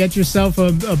break, get yourself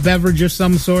a beverage of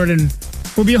some sort, and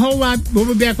we'll be back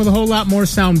with a whole lot more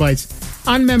sound bites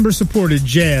on member-supported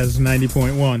Jazz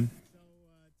 90.1.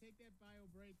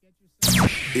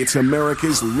 It's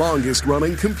America's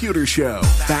longest-running computer show.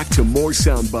 Back to more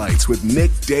sound bites with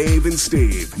Nick, Dave, and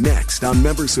Steve. Next on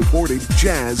member-supported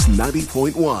Jazz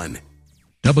 90.1.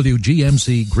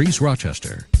 WGMC Greece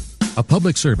Rochester. A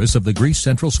public service of the Greece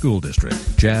Central School District.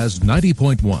 Jazz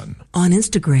 90.1. On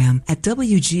Instagram at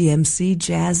WGMC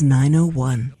Jazz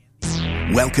 901.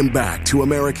 Welcome back to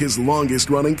America's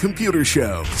longest-running computer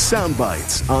show,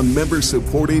 Soundbites, on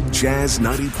member-supported Jazz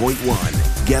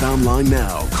 90.1. Get online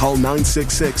now. Call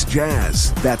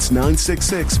 966-JAZZ. That's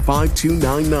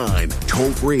 966-5299.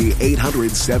 Toll-free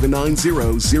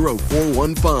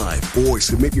 800-790-0415. Or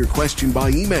submit your question by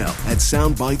email at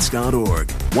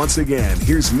soundbites.org. Once again,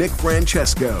 here's Nick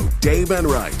Francesco, Dave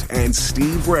Enright, and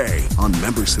Steve Ray on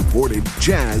member-supported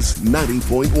Jazz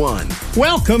 90.1.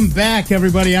 Welcome back,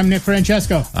 everybody. I'm Nick Francesco.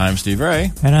 I'm Steve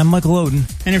Ray. And I'm Michael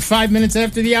Oden. And in 5 minutes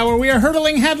after the hour, we are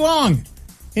hurtling headlong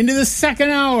into the second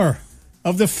hour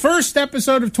of the first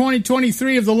episode of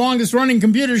 2023 of the longest-running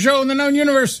computer show in the known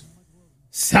universe,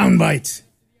 Soundbites,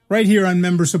 right here on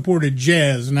member-supported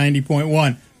Jazz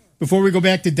 90.1. Before we go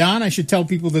back to Don, I should tell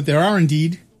people that there are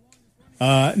indeed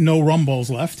no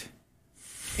rumballs left.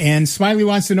 And Smiley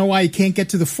wants to know why he can't get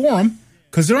to the forum,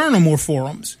 because there are no more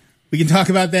forums. We can talk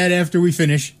about that after we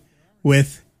finish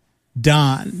with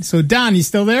Don. So, Don, you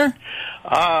still there?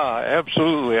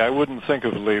 Absolutely. I wouldn't think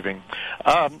of leaving.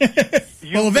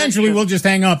 Well, eventually we'll just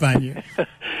hang up on you.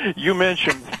 You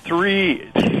mentioned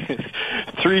three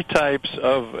types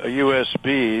of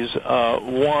USBs.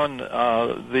 One,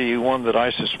 the one that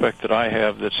I suspect that I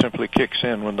have that simply kicks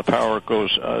in when the power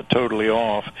goes totally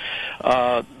off.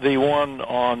 The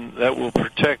one that will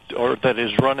protect, or that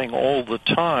is running all the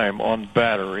time on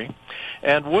battery.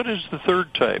 And what is the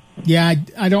third type? Yeah,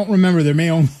 I don't remember. There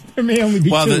may only be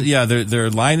two.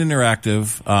 They're line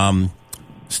interactive,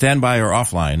 standby or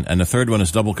offline, and the third one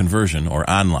is double conversion or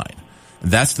online.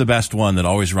 That's the best one that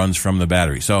always runs from the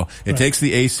battery. So it takes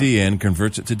the AC in,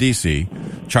 converts it to DC,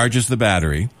 charges the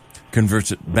battery,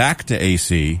 converts it back to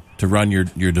AC to run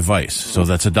your device. So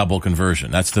that's a double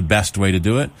conversion. That's the best way to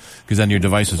do it, because then your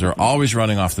devices are always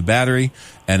running off the battery,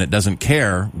 and it doesn't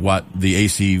care what the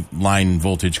AC line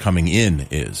voltage coming in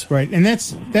is. Right, and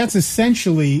that's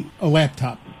essentially a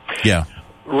laptop. Yeah.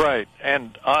 Right,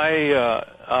 and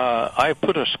I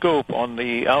put a scope on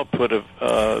the output of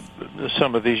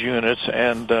some of these units,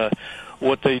 and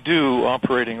what they do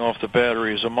operating off the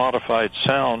battery is a modified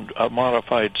sine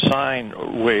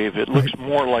wave. It looks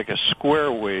more like a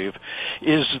square wave.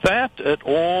 Is that at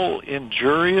all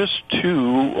injurious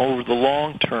to, over the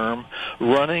long term,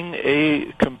 running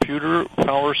a computer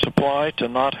power supply to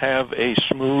not have a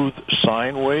smooth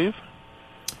sine wave?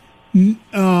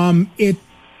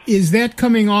 Is that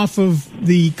coming off of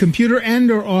the computer end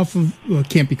or off of? Well, it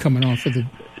can't be coming off of the.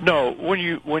 No, when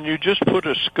you just put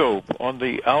a scope on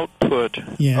the output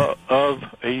of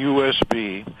a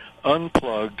USB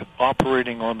unplugged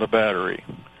operating on the battery,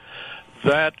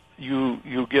 that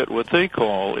you get what they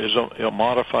call is a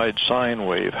modified sine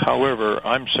wave. However,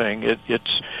 I'm saying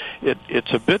it's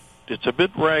a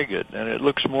bit ragged, and it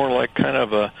looks more like kind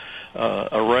of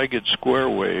a ragged square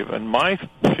wave. And my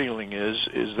feeling is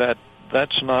that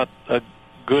that's not a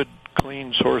good,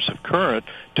 clean source of current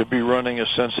to be running a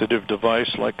sensitive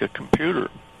device like a computer.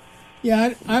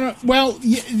 Yeah, I don't. Well,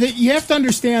 you have to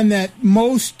understand that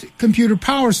most computer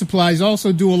power supplies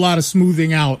also do a lot of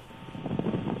smoothing out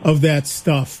of that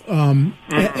stuff, and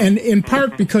in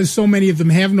part because so many of them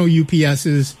have no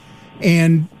UPSs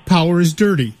and power is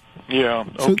dirty. Yeah.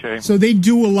 Okay. So they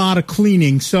do a lot of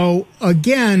cleaning. So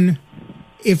again,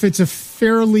 if it's a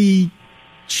fairly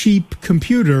cheap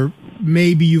computer,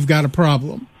 maybe you've got a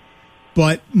problem.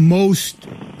 But most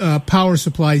power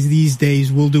supplies these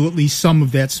days will do at least some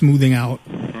of that smoothing out,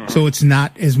 so it's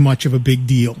not as much of a big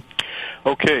deal.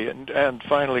 Okay, and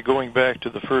finally, going back to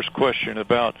the first question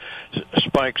about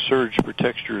spike surge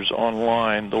protectors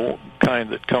online, the kind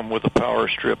that come with a power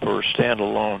strip or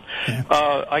standalone,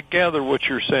 I gather what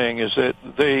you're saying is that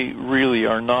they really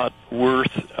are not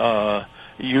worth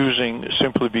using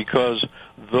simply because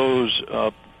those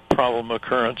problem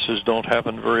occurrences don't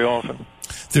happen very often.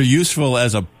 They're useful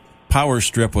as a power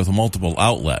strip with multiple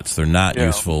outlets. They're not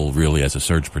useful really as a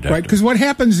surge protector. Right, because what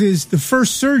happens is the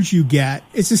first surge you get,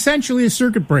 it's essentially a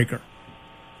circuit breaker.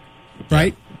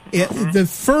 Right? The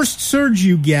first surge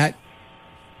you get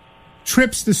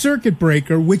trips the circuit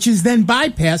breaker, which is then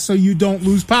bypassed so you don't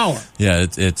lose power. Yeah,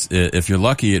 it's if you're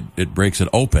lucky, it breaks it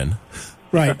open.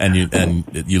 Right. And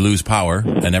you lose power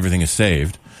and everything is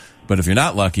saved. But if you're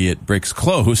not lucky, it breaks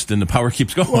closed and the power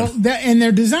keeps going. Well, and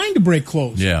they're designed to break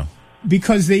closed. Yeah.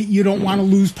 Because you don't want to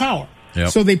lose power. Yep.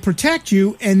 So they protect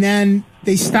you, and then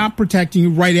they stop protecting you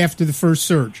right after the first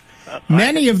surge.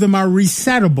 Many of them are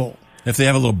resettable. If they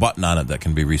have a little button on it that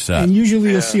can be reset. And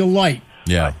usually you'll see a light.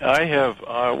 Yeah. I have,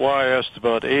 why I asked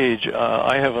about age,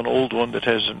 I have an old one that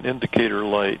has an indicator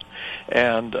light,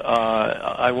 and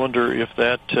I wonder if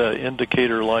that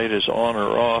indicator light is on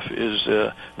or off. Is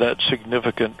that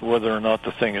significant whether or not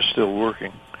the thing is still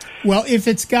working? Well, if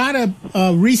it's got a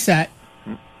reset.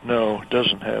 No, it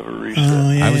doesn't have a reset.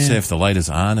 I would say if the light is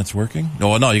on, it's working.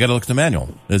 No, you got to look at the manual.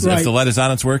 If the light is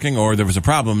on, it's working, or there was a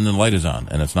problem and then the light is on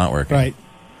and it's not working. Right.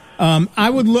 I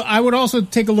would also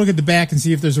take a look at the back and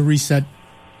see if there's a reset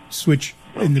switch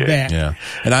in the back. Yeah,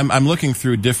 and I'm looking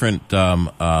through different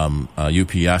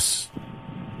UPS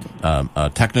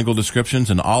technical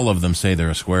descriptions, and all of them say they're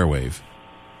a square wave,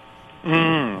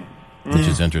 which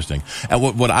is interesting. And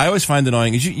what I always find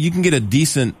annoying is you can get a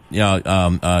decent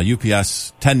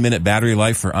UPS 10-minute battery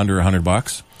life for under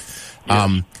 $100.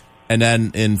 Yes. And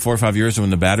then in 4 or 5 years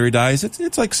when the battery dies,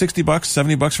 it's like $60,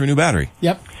 $70 for a new battery.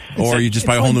 Yep. Or you just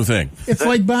buy a whole new thing. It's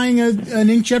like buying an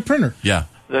inkjet printer. Yeah.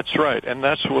 That's right, and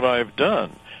that's what I've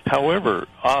done. However,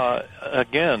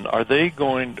 again, are these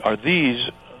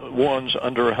ones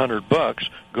under $100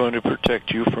 going to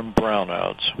protect you from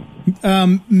brownouts?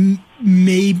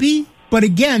 Maybe, but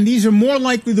again, these are more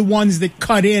likely the ones that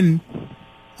cut in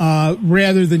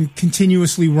rather than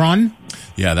continuously run.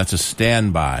 Yeah, that's a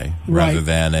standby rather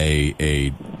than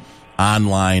a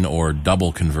online or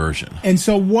double conversion. And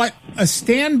so what a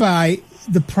standby,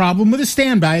 the problem with a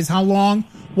standby is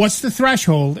what's the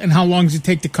threshold and how long does it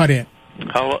take to cut in?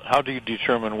 How do you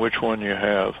determine which one you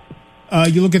have?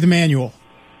 You look at the manual.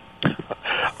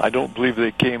 I don't believe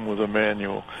they came with a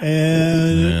manual. Look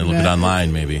it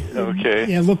online, maybe. Okay.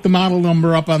 Yeah, look the model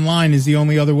number up online is the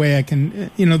only other way I can.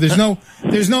 There's no.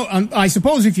 I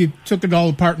suppose if you took it all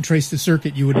apart and traced the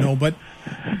circuit, you would know. But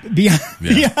beyond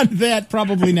that,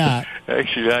 probably not.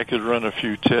 Actually, I could run a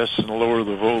few tests and lower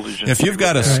the voltage. If you've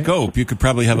got a scope, you could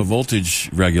probably have a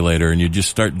voltage regulator, and you just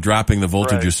start dropping the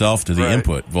voltage yourself to the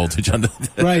input voltage on the.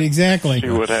 Right, exactly. See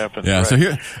what happens. Yeah. Right. So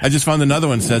here, I just found another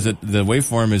one says that the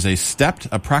waveform is a stepped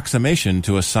approximation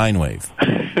to a sine wave.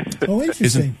 Oh, interesting.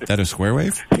 Isn't that a square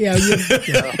wave? Yeah.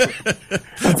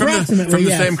 From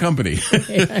the same company.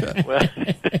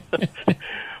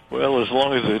 Well, as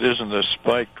long as it isn't a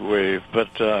spiked wave,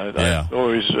 but I've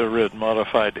always read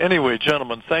modified. Anyway,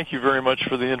 gentlemen, thank you very much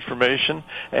for the information,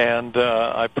 and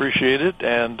I appreciate it.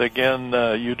 And again,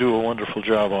 you do a wonderful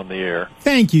job on the air.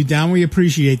 Thank you, Don. We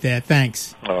appreciate that.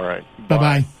 Thanks. All right.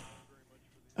 Bye-bye.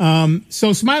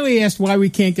 So Smiley asked why we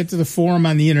can't get to the forum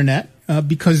on the internet,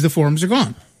 because the forums are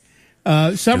gone.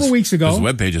 Several weeks ago. The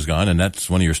webpage is gone, and that's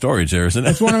one of your stories there, isn't it?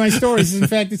 That's one of my stories. In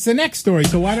fact, it's the next story.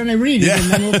 So why don't I read it,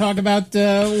 and then we'll talk about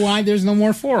why there's no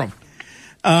more forum.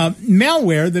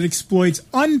 Malware that exploits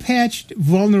unpatched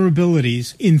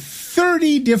vulnerabilities in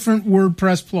 30 different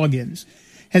WordPress plugins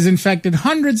has infected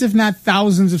hundreds, if not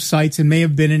thousands, of sites and may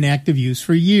have been in active use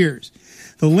for years.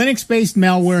 The Linux-based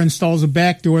malware installs a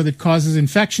backdoor that causes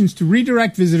infections to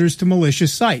redirect visitors to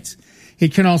malicious sites.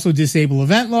 It can also disable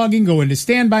event logging, go into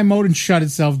standby mode, and shut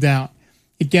itself down.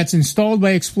 It gets installed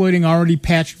by exploiting already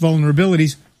patched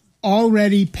vulnerabilities in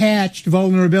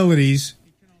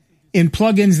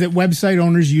plugins that website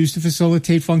owners use to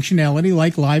facilitate functionality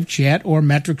like live chat or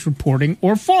metrics reporting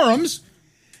or forums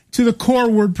to the core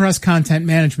WordPress content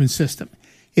management system.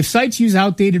 If sites use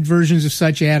outdated versions of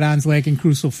such add-ons lacking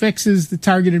crucial fixes, the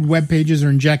targeted web pages are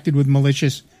injected with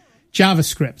malicious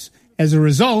JavaScripts. As a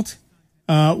result,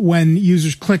 when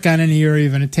users click on any area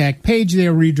of an attack page, they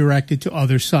are redirected to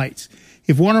other sites.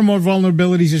 If one or more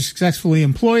vulnerabilities are successfully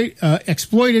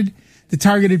exploited, the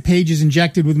targeted page is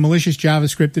injected with malicious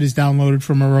JavaScript that is downloaded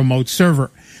from a remote server.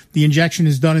 The injection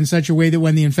is done in such a way that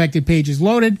when the infected page is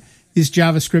loaded, this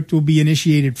JavaScript will be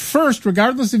initiated first,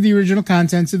 regardless of the original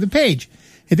contents of the page.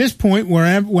 At this point,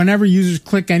 whenever users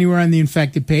click anywhere on the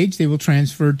infected page, they will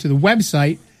transfer to the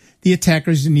website the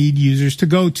attackers need users to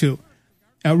go to.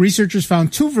 Researchers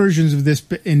found two versions of this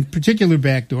in particular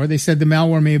backdoor. They said the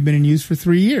malware may have been in use for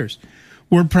 3 years.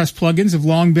 WordPress plugins have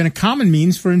long been a common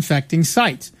means for infecting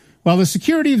sites. While the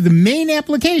security of the main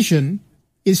application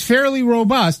is fairly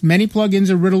robust, many plugins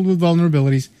are riddled with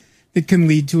vulnerabilities that can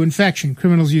lead to infection.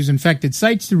 Criminals use infected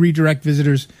sites to redirect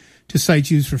visitors to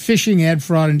sites used for phishing, ad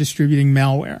fraud, and distributing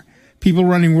malware. People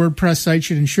running WordPress sites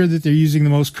should ensure that they're using the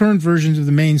most current versions of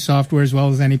the main software as well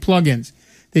as any plugins.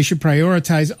 They should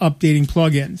prioritize updating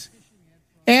plugins.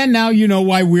 And now you know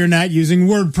why we're not using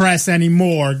WordPress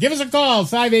anymore. Give us a call,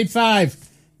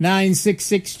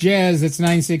 585-966-JAZZ. That's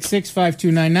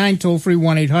 966-5299. Toll free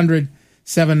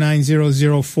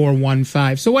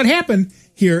 1-800-790-0415. So what happened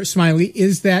here, Smiley,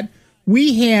 is that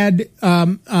we had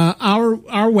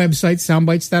our website,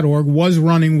 soundbites.org, was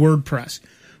running WordPress,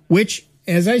 which,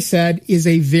 as I said, is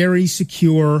a very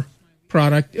secure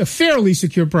product, a fairly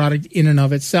secure product in and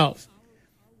of itself.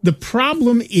 The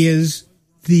problem is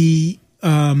the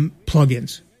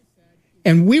plugins.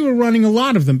 And we were running a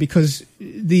lot of them because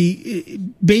the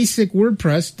basic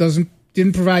WordPress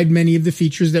didn't provide many of the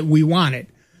features that we wanted.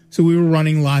 So we were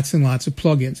running lots and lots of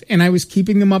plugins. And I was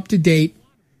keeping them up to date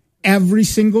every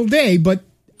single day, but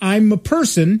I'm a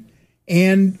person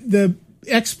and the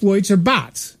exploits are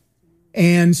bots.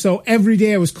 And so every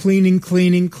day I was cleaning.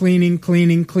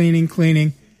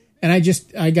 And I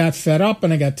got fed up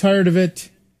and I got tired of it.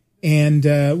 And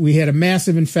we had a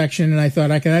massive infection, and I thought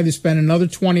I could either spend another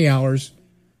 20 hours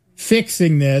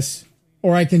fixing this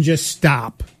or I can just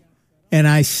stop. And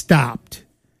I stopped.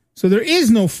 So there is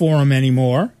no forum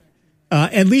anymore,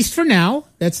 at least for now.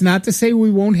 That's not to say we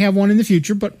won't have one in the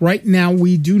future, but right now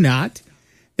we do not.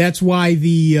 That's why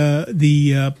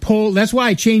the poll. That's why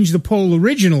I changed the poll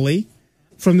originally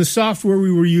from the software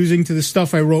we were using to the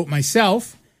stuff I wrote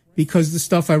myself, because the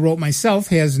stuff I wrote myself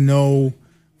has no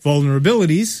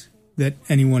vulnerabilities that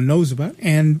anyone knows about,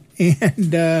 and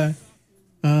the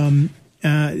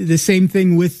same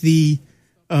thing with the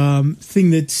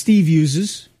thing that Steve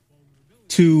uses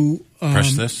to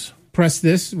press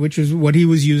this, which is what he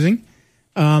was using.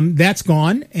 That's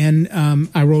gone, and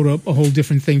I wrote a whole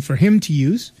different thing for him to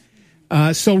use.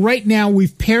 So right now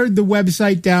we've pared the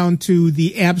website down to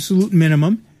the absolute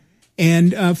minimum,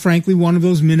 and frankly, one of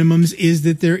those minimums is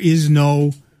that there is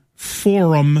no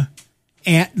forum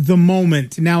at the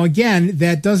moment. Now, again,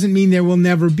 that doesn't mean there will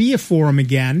never be a forum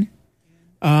again.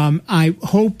 I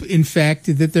hope, in fact,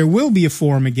 that there will be a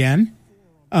forum again,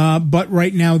 but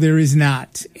right now there is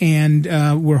not. And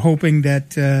we're hoping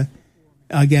that,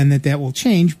 again, that will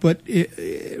change, but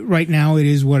right now it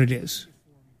is what it is.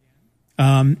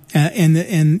 And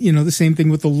you know, the same thing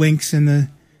with the links and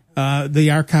the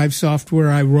archive software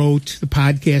I wrote, the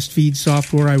podcast feed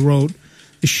software I wrote,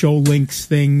 the show links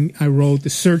thing I wrote,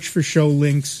 the search for show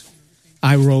links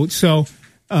I wrote. So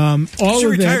all of that.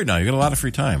 You're retired now. You got a lot of free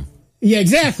time. Yeah,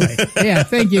 exactly. Yeah,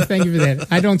 thank you for that.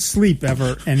 I don't sleep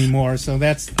ever anymore, so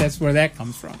that's where that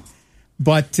comes from.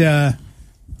 But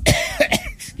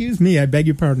excuse me, I beg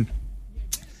your pardon.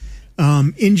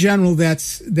 in general,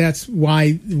 that's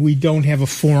why we don't have a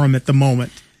forum at the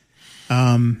moment.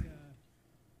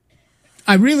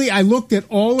 I looked at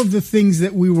all of the things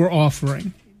that we were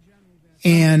offering,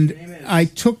 and I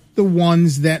took the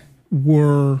ones that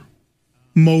were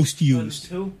most used.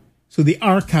 So the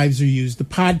archives are used, the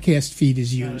podcast feed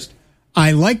is used.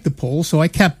 I like the poll, so I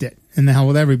kept it, and the hell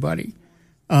with everybody.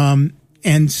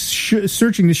 And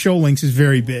searching the show links is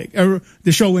very big.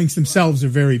 The show links themselves are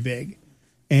very big,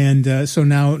 and so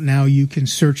now you can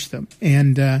search them.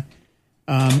 And I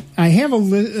have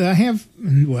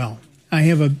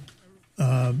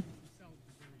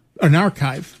an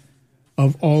archive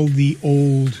of all the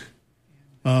old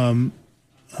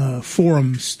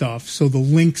forum stuff, so the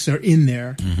links are in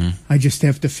there. Mm-hmm. I just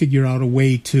have to figure out a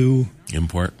way to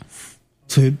import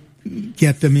to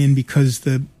get them in, because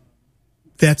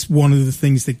that's one of the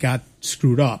things that got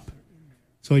screwed up.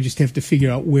 So I just have to figure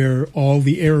out where all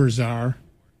the errors are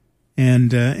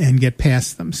and get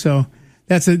past them. So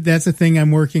that's a thing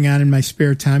I'm working on in my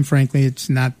spare time. Frankly, it's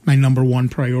not my number one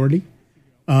priority.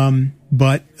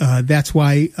 But that's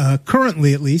why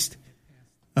currently, at least,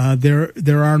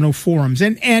 there are no forums.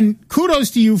 And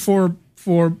kudos to you for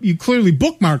you clearly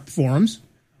bookmarked forums,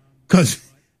 because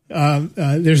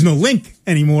there's no link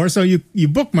anymore. So you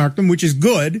bookmarked them, which is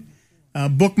good.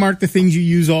 Bookmark the things you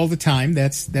use all the time.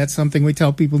 That's something we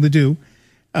tell people to do.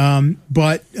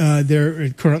 But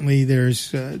currently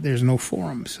there's no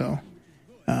forum. So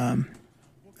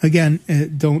again,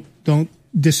 don't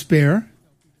despair.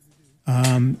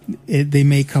 They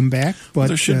may come back, but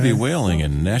there should be wailing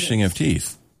and gnashing of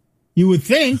teeth. You would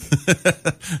think.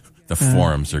 The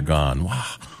forums are gone. Wow.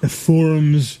 The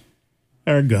forums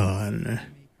are gone.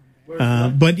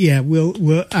 But yeah,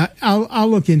 I'll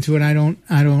look into it. I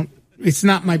don't. It's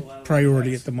not my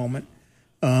priority at the moment.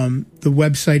 The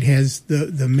website has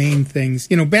the main things.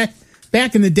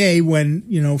 Back in the day when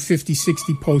 50,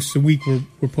 60 posts a week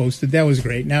were posted, that was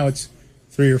great. Now it's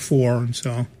 3 or 4, and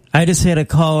so. I just had a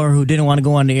caller who didn't want to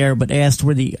go on the air, but asked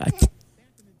where the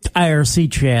IRC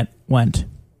chat went.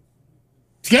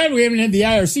 God, we haven't had the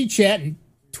IRC chat in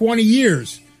 20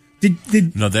 years.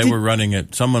 No, they were running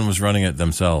it. Someone was running it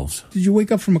themselves. Did you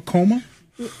wake up from a coma?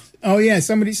 Oh yeah,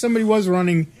 somebody was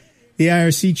running the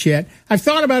IRC chat. I've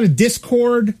thought about a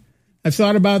Discord. I've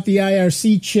thought about the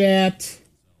IRC chat.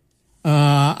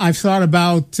 I've thought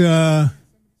about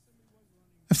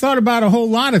a whole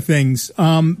lot of things,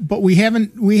 but we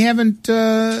haven't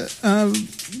done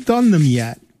them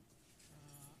yet.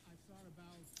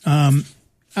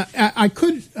 I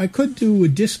could do a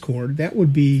Discord. That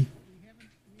would be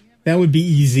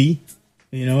easy.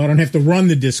 I don't have to run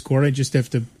the Discord. I just have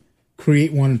to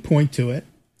create one and point to it.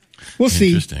 We'll see.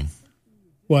 Interesting.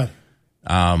 What?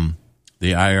 The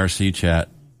IRC chat,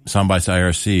 Soundbites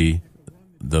IRC,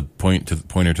 the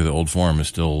pointer to the old forum is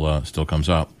still comes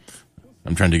up.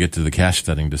 I'm trying to get to the cache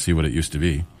setting to see what it used to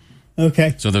be.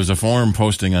 Okay. So there's a forum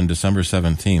posting on December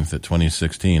 17th at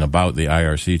 2016 about the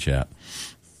IRC chat.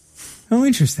 Oh,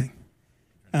 interesting.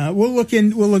 We'll look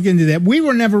into that. We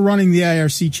were never running the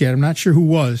IRC chat. I'm not sure who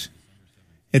was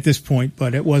at this point,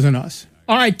 but it wasn't us.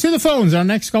 All right, to the phones. Our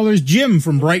next caller is Jim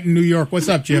from Brighton, New York. What's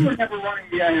up, Jim? We were never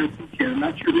running the IRC chat. I'm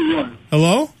not sure who was.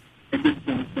 Hello?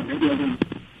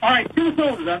 All right, to the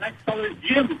phones. Our next caller is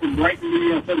Jim from Brighton, New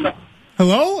York. What's up?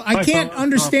 Hello? I can't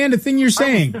understand a thing you're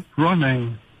saying. It's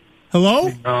running. Hello?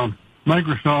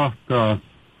 Microsoft, the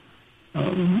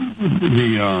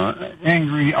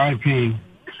Angry IP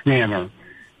scanner.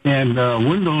 And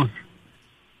Windows,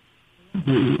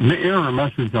 the error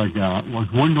message I got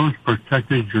was Windows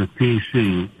protected your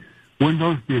PC.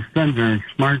 Windows Defender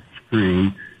Smart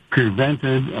Screen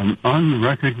prevented an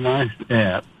unrecognized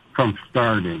app from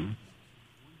starting.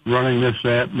 Running this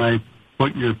app might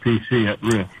put your PC at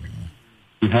risk.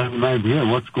 You have an idea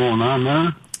what's going on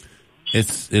there?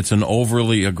 It's an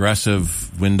overly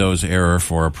aggressive Windows error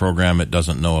for a program it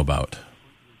doesn't know about.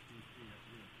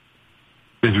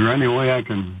 Is there any way I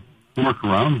can work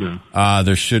around this?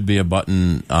 There should be a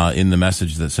button in the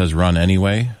message that says run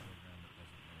anyway.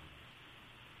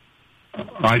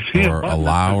 I see or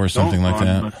allow or something like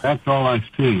that. That's all I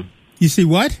see. You see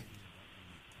what?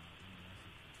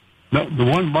 The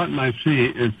one button I see,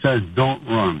 it says don't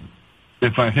run.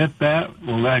 If I hit that,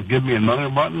 will that give me another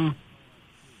button?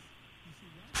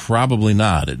 Probably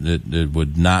not. It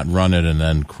would not run it and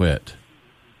then quit.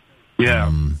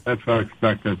 Yeah, that's what I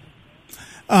expected.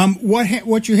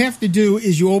 What you have to do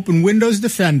is you open Windows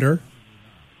Defender,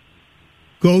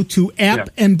 go to App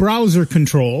and Browser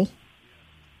Control.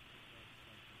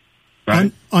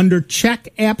 Right. Under Check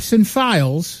Apps and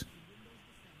Files,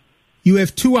 you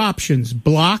have two options,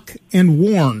 Block and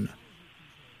Warn.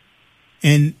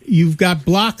 and you've got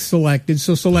block selected,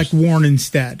 so select warn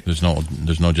instead. There's no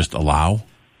just allow?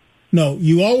 No,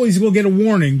 you always will get a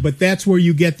warning, but that's where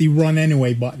you get the run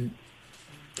anyway button.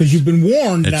 Because you've been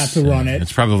warned not to run it.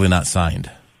 It's probably not signed.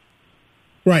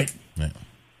 Right. Yeah.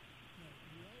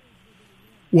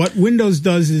 What Windows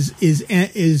does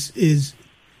is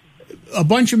a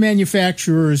bunch of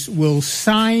manufacturers will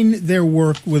sign their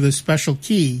work with a special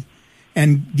key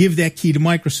and give that key to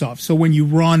Microsoft. So when you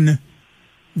run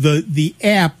the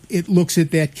app, it looks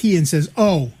at that key and says,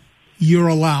 "Oh, you're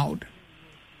allowed."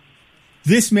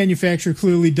 This manufacturer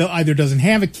clearly either doesn't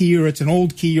have a key or it's an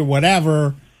old key or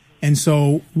whatever, and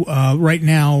so right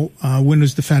now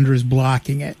Windows Defender is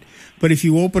blocking it. But if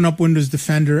you open up Windows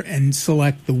Defender and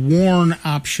select the warn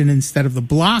option instead of the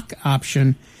block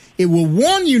option, it will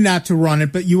warn you not to run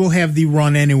it, but you will have the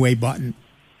run anyway button.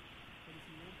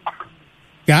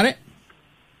 Got it?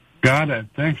 Got it.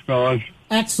 Thanks, fellas.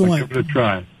 Excellent. I'll give it a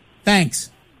try.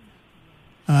 Thanks.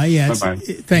 Bye-bye.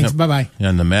 Thanks. Bye-bye. Yeah,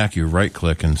 on the Mac, you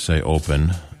right-click and say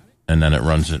open, and then it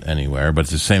runs it anywhere. But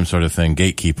it's the same sort of thing.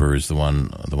 Gatekeeper is the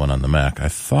one on the Mac. I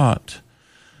thought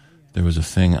there was a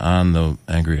thing on the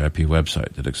Angry IP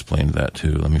website that explained that,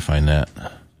 too. Let me find that.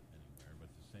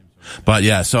 But,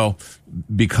 yeah, so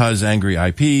because Angry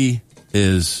IP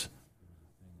is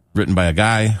written by a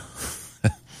guy,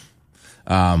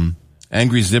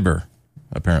 Angry Zibber,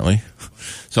 apparently.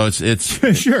 So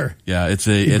it's sure. Yeah, it's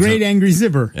great Angry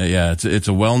Zibber. Yeah, it's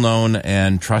a well-known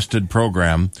and trusted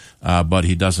program, but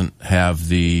he doesn't have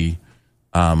the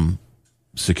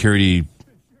security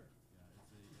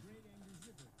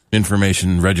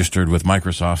information registered with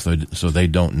Microsoft, so they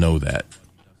don't know that.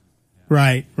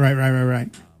 Right.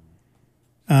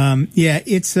 Yeah,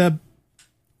 it's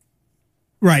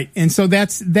right, and so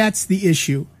that's the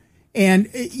issue.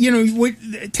 And,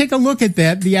 take a look at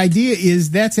that. The idea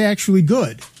is that's actually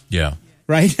good. Yeah.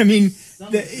 Right? I mean,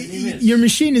 your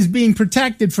machine is being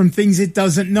protected from things it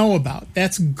doesn't know about.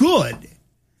 That's good.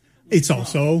 It's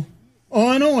also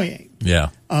annoying. Yeah.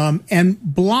 And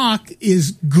block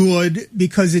is good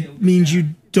because it means you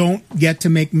don't get to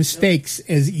make mistakes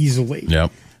as easily.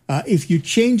 Yep. If you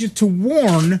change it to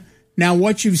warn, now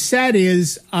what you've said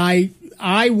is, I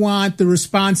want the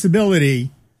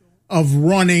responsibility of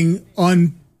running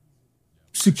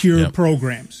unsecure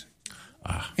programs.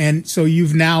 And so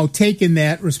you've now taken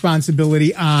that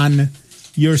responsibility on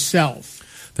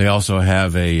yourself. They also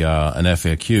have an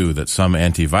FAQ that some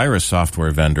antivirus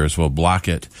software vendors will block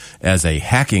it as a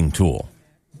hacking tool.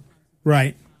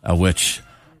 Right. Which,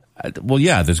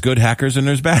 there's good hackers and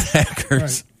there's bad hackers.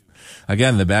 Right.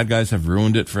 Again, the bad guys have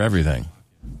ruined it for everything.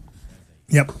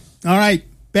 Yep. All right.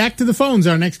 Back to the phones.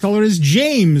 Our next caller is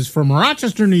James from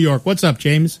Rochester, New York. What's up,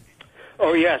 James?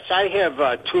 Oh, yes. I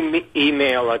have two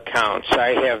email accounts.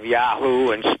 I have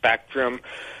Yahoo and Spectrum.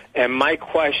 And my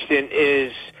question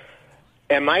is,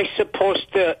 am I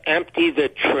supposed to empty the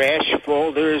trash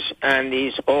folders on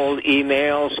these old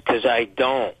emails? Because I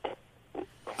don't.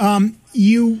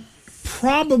 You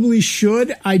probably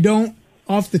should. I don't,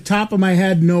 off the top of my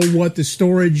head, know what the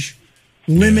storage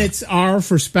limits are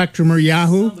for Spectrum or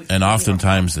Yahoo. And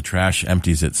oftentimes the trash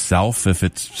empties itself if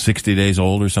it's 60 days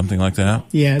old or something like that.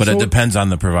 Yeah. But it depends on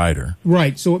the provider.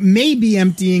 Right. So it may be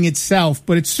emptying itself,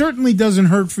 but it certainly doesn't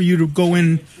hurt for you to go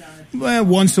in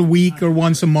once a week or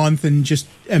once a month and just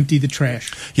empty the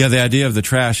trash. Yeah, the idea of the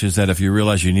trash is that if you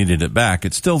realize you needed it back,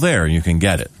 it's still there and you can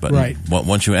get it. But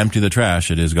once you empty the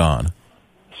trash, it is gone.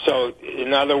 So,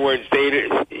 in other words,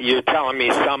 you're telling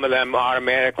me some of them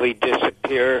automatically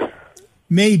disappear?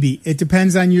 Maybe. It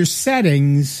depends on your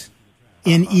settings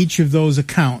in each of those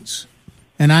accounts.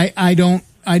 And I don't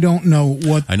know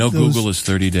what I know Google is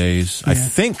 30 days. Yeah.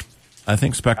 I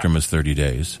think Spectrum is 30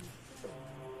 days.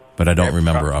 But I don't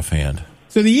remember offhand.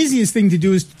 So the easiest thing to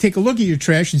do is to take a look at your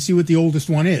trash and see what the oldest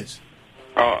one is.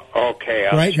 Oh, okay.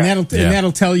 Right? And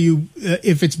that'll tell you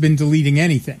if it's been deleting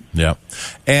anything. Yeah.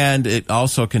 And it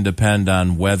also can depend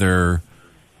on whether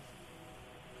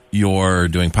you're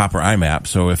doing POP or IMAP.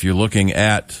 So if you're looking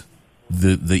at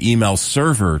the email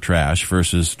server trash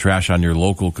versus trash on your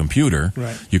local computer,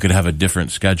 you could have a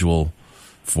different schedule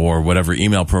for whatever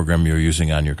email program you're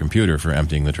using on your computer for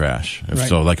emptying the trash.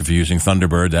 So like if you're using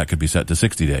Thunderbird, that could be set to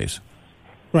 60 days.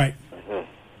 Right.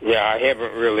 Mm-hmm. Yeah, I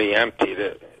haven't really emptied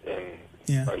it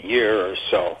in a year or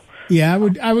so. Yeah,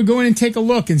 I would go in and take a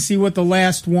look and see what the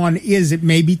last one is. It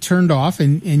may be turned off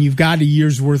and you've got a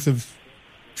year's worth of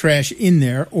trash in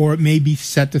there, or it may be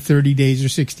set to 30 days or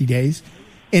 60 days.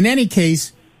 In any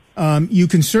case, you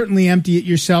can certainly empty it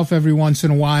yourself every once in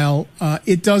a while.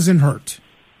 It doesn't hurt.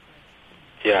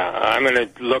 Yeah, I'm going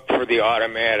to look for the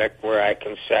automatic where I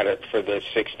can set it for the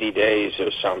 60 days or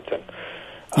something.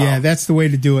 Yeah, that's the way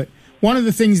to do it. One of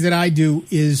the things that I do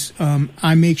is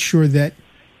I make sure that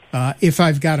if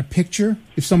I've got a picture,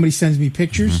 if somebody sends me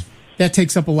pictures, that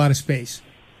takes up a lot of space.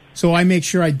 So I make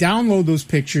sure I download those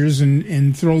pictures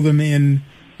and throw them in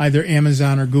either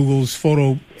Amazon or Google's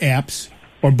photo apps,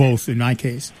 or both in my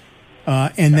case.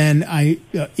 And then I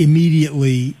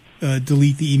immediately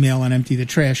delete the email and empty the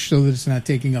trash so that it's not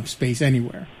taking up space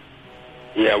anywhere.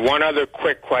 Yeah, one other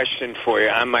quick question for you.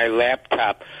 On my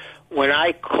laptop, when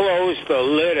I close the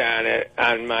lid on it,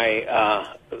 on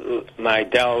my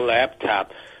Dell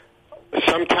laptop,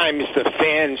 sometimes the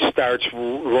fan starts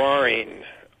roaring,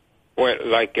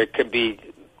 like it could be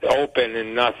open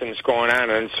and nothing's going on.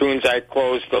 And as soon as I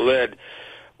close the lid,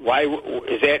 why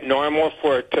is that normal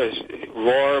for it to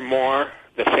roar more,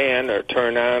 the fan, or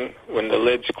turn on when the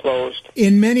lid's closed?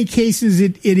 In many cases,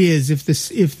 it is. If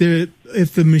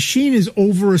the machine is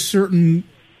over a certain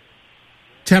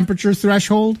temperature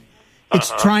threshold,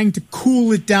 it's trying to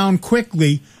cool it down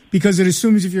quickly, because it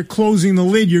assumes if you're closing the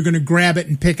lid, you're going to grab it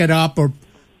and pick it up or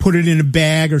put it in a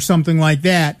bag or something like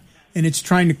that. And it's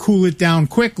trying to cool it down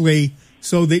quickly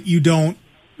so that you don't,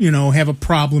 have a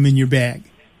problem in your bag.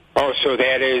 Oh, so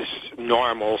that is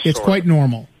normal. It's quite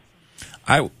normal.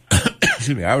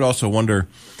 Excuse me. I would also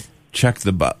check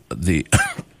the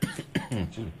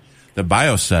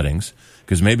BIOS settings,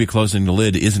 because maybe closing the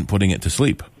lid isn't putting it to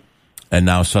sleep, and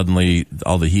now suddenly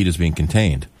all the heat is being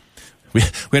contained. We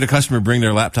had a customer bring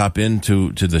their laptop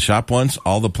into the shop once.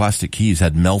 All the plastic keys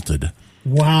had melted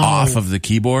off of the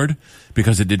keyboard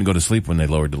because it didn't go to sleep when they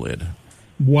lowered the lid.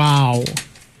 Wow.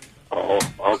 Oh,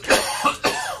 okay.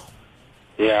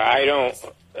 Yeah, I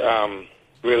don't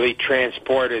really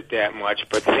transport it that much,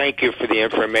 but thank you for the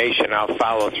information. I'll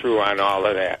follow through on all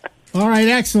of that. All right,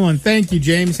 excellent. Thank you,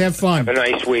 James. Have fun. Have a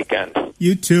nice weekend.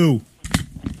 You too.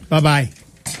 Bye-bye.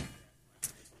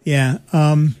 Yeah,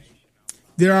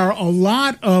 there are a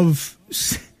lot of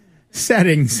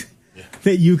settings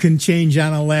that you can change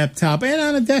on a laptop and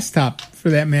on a desktop, for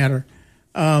that matter,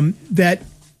 that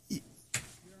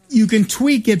you can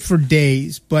tweak it for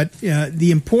days. But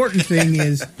the important thing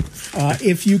is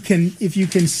if you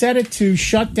can set it to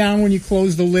shut down when you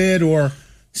close the lid, or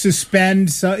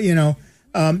suspend. So,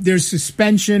 there's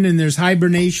suspension and there's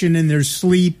hibernation and there's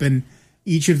sleep, and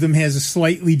each of them has a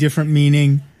slightly different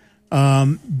meaning.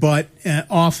 But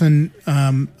often,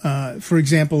 for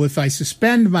example, if I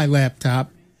suspend my laptop,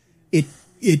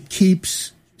 it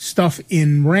keeps stuff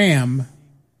in RAM,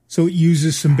 so it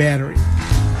uses some battery.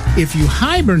 If you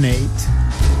hibernate,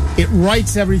 it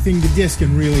writes everything to disk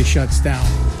and really shuts down.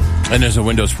 And there's a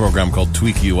Windows program called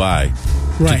Tweak UI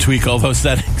to tweak all those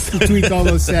settings.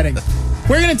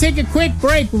 We're going to take a quick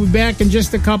break. We'll be back in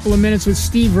just a couple of minutes with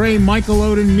Steve Ray, Michael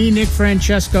Oden, me, Nick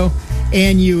Francesco,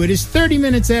 and you. It is 30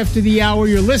 minutes after the hour.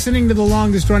 You're listening to the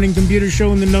longest-running computer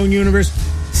show in the known universe,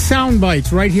 Sound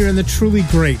Bites, right here in the Truly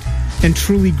Great, and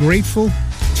truly grateful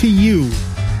to you,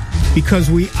 because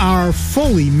we are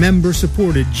fully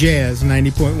member-supported Jazz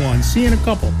 90.1. See you in a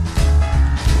couple.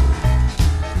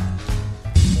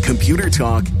 Computer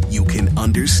talk you can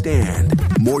understand.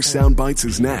 More Sound Bites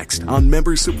is next on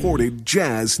member-supported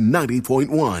Jazz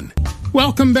 90.1.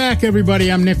 Welcome back,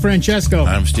 everybody. I'm Nick Francesco.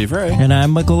 I'm Steve Ray. And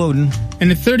I'm Michael Oden.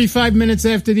 And at 35 minutes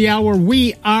after the hour,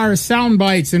 we are Sound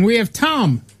Bites, and we have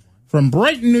Tom from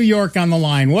Brighton, New York on the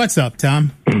line. What's up,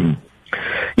 Tom?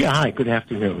 Yeah, hi. Good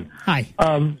afternoon. Hi.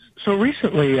 So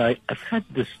recently, I've had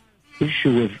this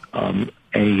issue with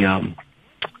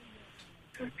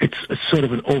it's sort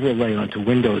of an overlay onto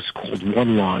Windows called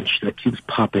OneLaunch that keeps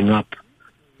popping up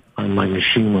on my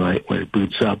machine when it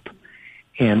boots up.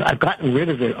 And I've gotten rid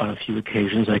of it on a few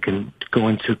occasions. I can go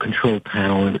into Control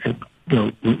Panel and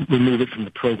remove it from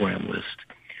the program list.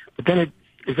 But then it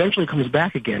eventually comes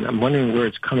back again. I'm wondering where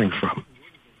it's coming from.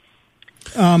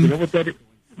 You know what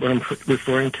I'm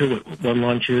referring to, what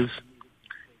OneLaunch is?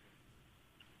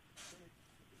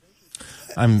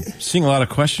 I'm seeing a lot of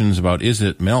questions about, is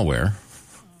it malware?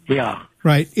 Yeah.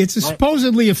 Right. It's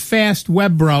supposedly a fast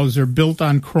web browser built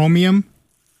on Chromium.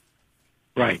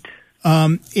 Right.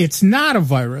 It's not a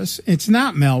virus. It's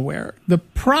not malware. The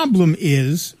problem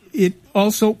is it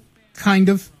also kind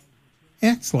of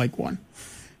acts like one.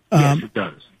 Yes, it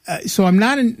does. So I'm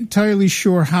not entirely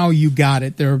sure how you got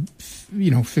it. There are,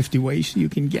 50 ways you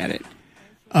can get it.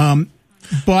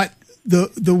 But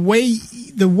the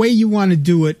way you want to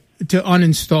do it, to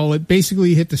uninstall it, basically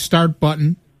you hit the start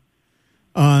button,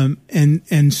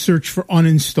 and search for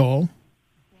uninstall.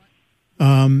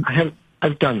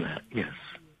 I've done that. Yes.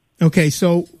 Okay,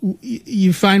 so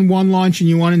you find OneLaunch and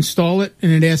you uninstall it,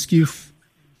 and it asks you.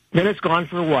 Then it's gone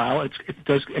for a while. It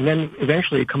does, and then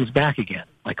eventually it comes back again,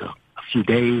 like a few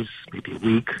days, maybe a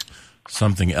week.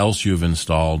 something else you've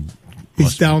installed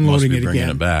is downloading must be it bringing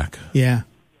again. it back. Yeah.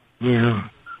 Yeah.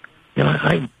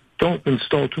 I don't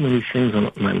install too many things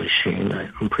on my machine.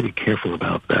 I'm pretty careful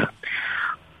about that.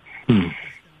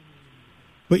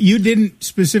 But you didn't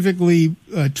specifically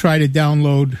try to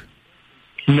download?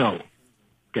 No,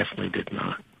 definitely did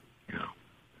not.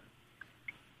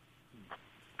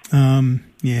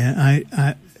 Yeah,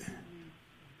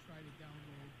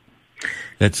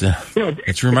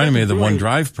 It's reminding me of the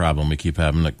OneDrive problem we keep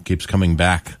having that keeps coming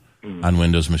back on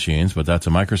Windows machines, but that's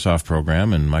a Microsoft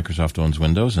program, and Microsoft owns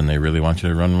Windows, and they really want you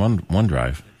to run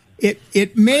OneDrive.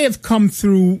 It may have come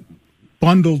through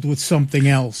bundled with something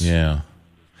else. Yeah.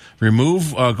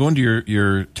 Go into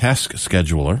your task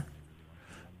scheduler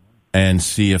and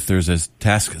see if there's a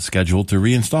task schedule to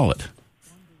reinstall it.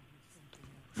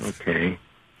 Okay.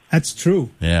 That's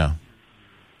true. Yeah.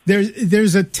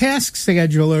 There's a task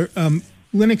scheduler.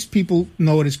 Linux people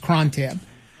know it as crontab,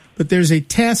 but there's a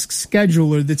task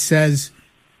scheduler that says,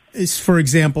 for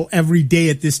example, every day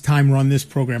at this time run this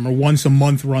program, or once a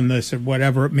month run this, or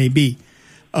whatever it may be.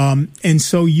 And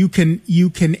so you can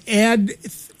add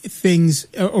things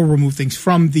or remove things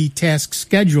from the task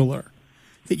scheduler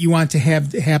that you want to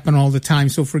have happen all the time.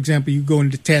 So, for example, you go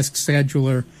into task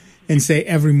scheduler and say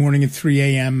every morning at 3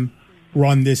 a.m.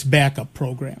 run this backup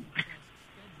program.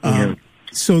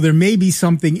 So there may be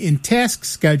something in task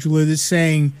scheduler that's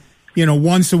saying,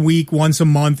 once a week, once a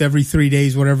month, every 3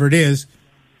 days, whatever it is,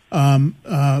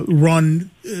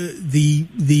 run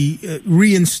the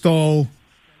reinstall,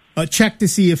 check to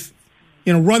see if,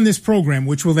 run this program,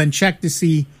 which will then check to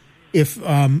see if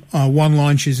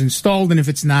OneLaunch is installed, and if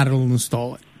it's not, it'll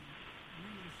install it.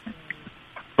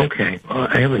 Okay.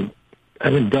 I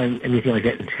haven't done anything like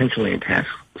that intentionally in task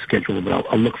schedule, but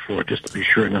I'll look for it just to be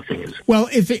sure nothing is. Well,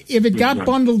 if it got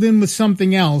bundled in with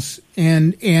something else,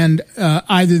 and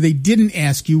either they didn't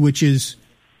ask you, which is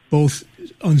both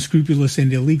unscrupulous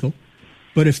and illegal,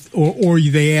 but or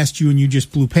they asked you and you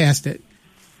just blew past it.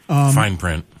 Fine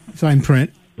print.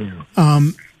 Yeah.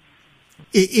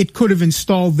 It could have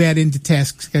installed that into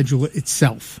task scheduler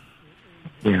itself.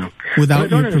 Yeah. Without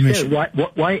your permission.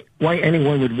 Why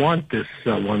anyone would want this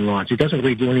OneLaunch? It doesn't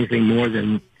really do anything more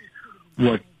than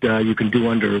what you can do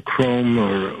under Chrome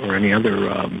or any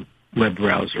other web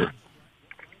browser.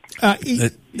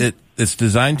 It's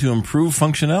designed to improve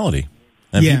functionality,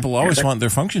 and people always want their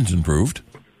functions improved.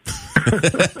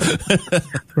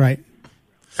 Right.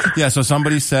 Yeah. So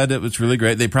somebody said it was really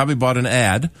great. They probably bought an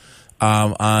ad on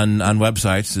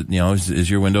websites that, is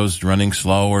your Windows running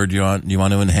slow, or do you want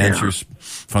to enhance your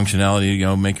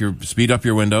functionality? Speed up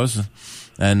your Windows,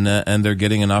 and they're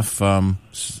getting enough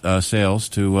sales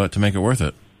to make it worth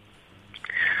it.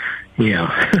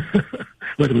 Yeah.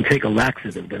 Let them take a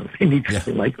laxative, though. They need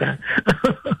something like that.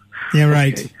 Yeah,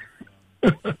 right.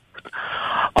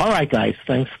 All right, guys.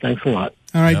 Thanks a lot.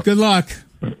 All right. Yep. Good luck.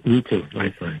 You too.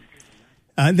 Bye.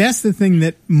 That's the thing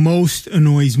that most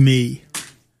annoys me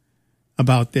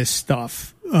about this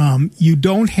stuff. You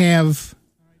don't have...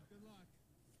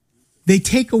 They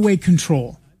take away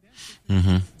control.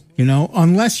 Mm-hmm.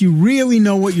 Unless you really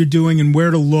know what you're doing and where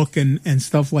to look and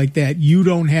stuff like that, you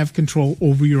don't have control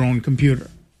over your own computer.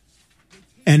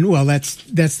 And, well, that's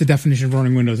the definition of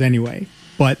running Windows anyway.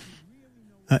 But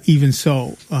even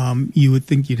so, you would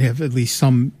think you'd have at least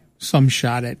some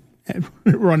shot at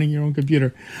running your own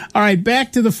computer. All right,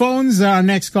 back to the phones. Our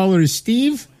next caller is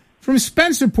Steve from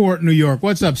Spencerport, New York.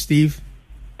 What's up, Steve?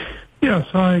 Yes,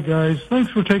 hi, guys.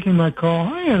 Thanks for taking my call.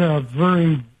 I had a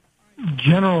very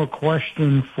general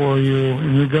question for you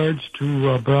in regards to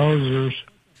browsers.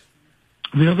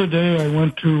 The other day I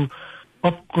went to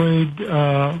upgrade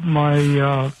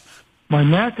my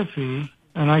McAfee,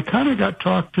 and I kind of got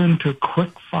talked into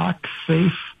QuickFox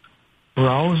Safe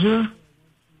browser.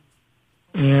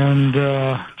 And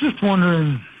just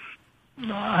wondering,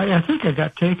 I think I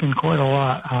got taken quite a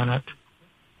lot on it.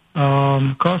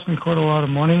 Cost me quite a lot of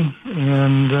money,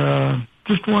 and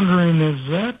just wondering, is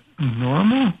that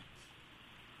normal?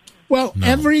 Well,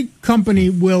 every company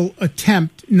will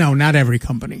attempt, not every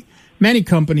company. Many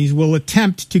companies will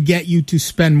attempt to get you to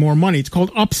spend more money. It's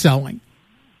called upselling.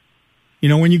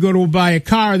 When you go to buy a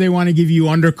car, they want to give you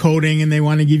undercoating, and they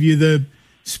want to give you the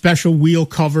special wheel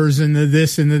covers and the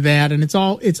this and the that, and it's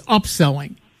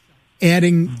upselling,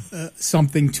 adding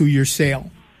something to your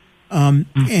sale.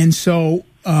 And so,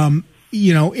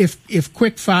 if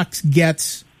QuickFox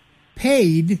gets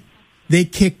paid, they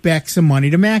kick back some money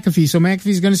to McAfee. So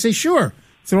McAfee's going to say, sure,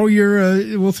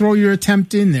 we'll throw your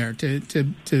attempt in there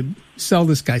to sell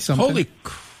this guy something. Holy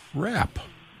crap.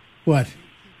 What?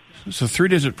 It's a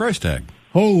 3-digit price tag.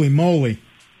 Holy moly.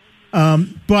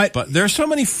 But there's so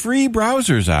many free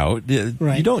browsers out.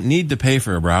 Right. You don't need to pay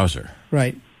for a browser.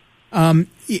 Right. I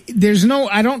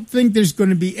don't think there's going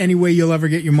to be any way you'll ever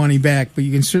get your money back, but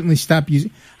you can certainly stop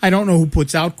using. I don't know who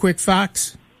puts out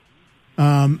QuickFox,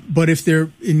 but if they're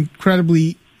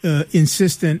incredibly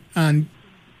insistent on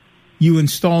you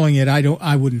installing it,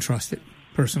 I wouldn't trust it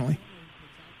personally.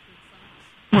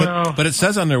 But it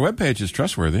says on their webpage it's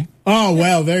trustworthy. Oh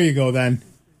well, there you go then.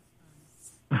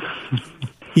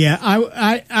 Yeah,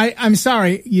 I'm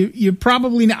sorry. You're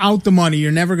probably out the money.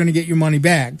 You're never going to get your money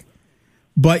back.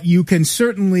 But you can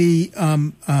certainly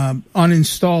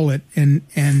uninstall it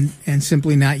and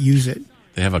simply not use it.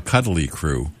 They have a cuddly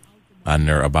crew on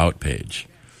their About page.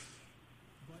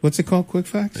 What's it called,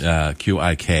 QuickFox?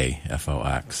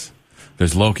 QIKFOX.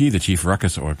 There's Loki, the chief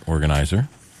ruckus organizer.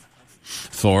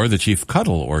 Thor, the chief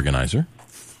cuddle organizer.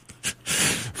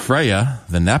 Freya,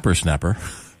 the napper snapper.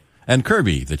 And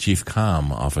Kirby, the chief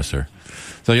comm officer.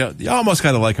 So you almost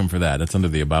got to like him for that. It's under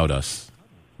the About Us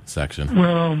section.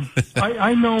 Well,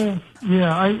 I know,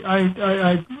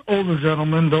 I older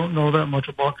gentlemen don't know that much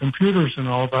about computers and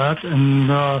all that. And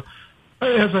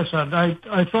as I said,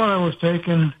 I thought I was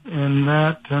taken in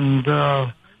that, and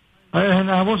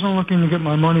I wasn't looking to get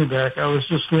my money back. I was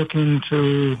just looking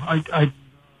to, I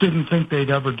didn't think they'd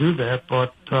ever do that,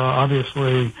 but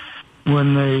obviously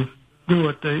when they do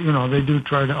it, they do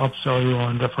try to upsell you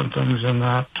on different things in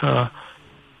that.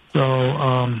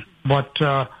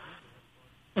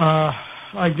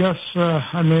 I guess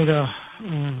I made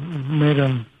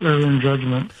an error in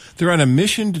judgment. They're on a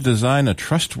mission to design a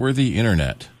trustworthy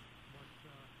internet.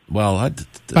 Well,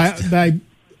 by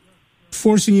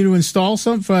forcing you to install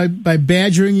something, by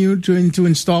badgering you into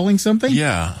installing something.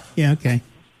 Yeah. Yeah. Okay.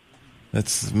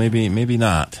 That's maybe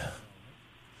not.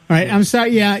 All right. I'm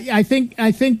sorry. Yeah. I think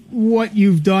what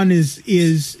you've done is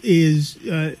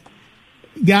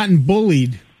gotten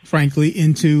bullied, frankly,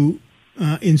 into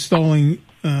installing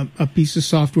a piece of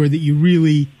software that you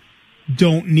really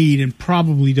don't need and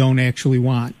probably don't actually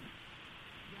want.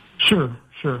 Sure.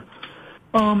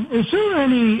 Is there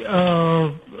any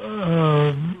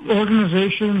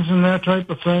organizations and that type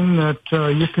of thing that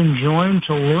you can join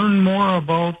to learn more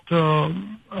about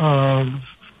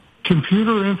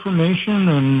computer information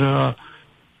and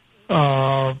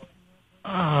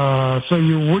so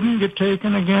you wouldn't get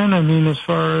taken again? I mean, as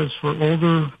far as for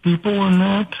older people and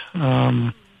that?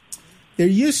 There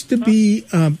used to be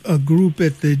a group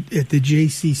at the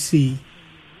JCC.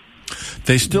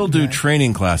 They still do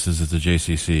training classes at the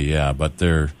JCC, yeah, but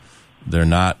they're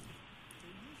not.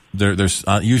 They're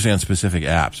usually on specific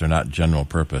apps. They're not general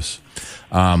purpose.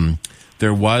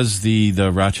 There was the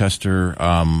Rochester.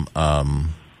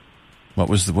 What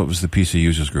was the PC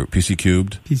users group? PC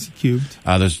Cubed. PC Cubed.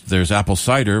 There's Apple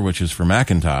Cider, which is for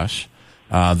Macintosh.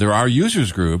 There are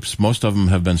users groups. Most of them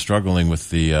have been struggling with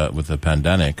the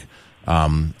pandemic.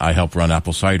 I help run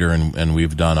Apple Cider, and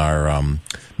we've done our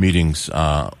meetings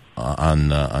on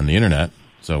the internet.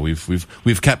 So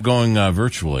we've kept going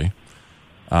virtually.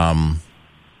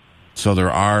 So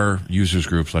there are users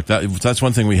groups like that. That's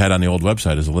one thing we had on the old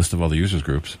website, is a list of all the users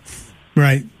groups.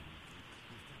 Right.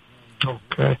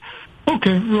 Okay,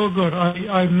 real good.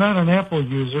 I'm not an Apple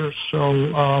user,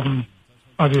 so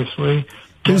obviously.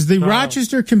 There's the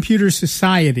Rochester Computer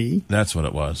Society. That's what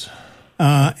it was.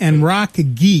 And Rock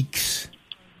Geeks.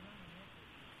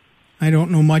 I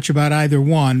don't know much about either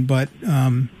one, but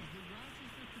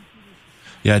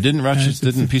yeah, didn't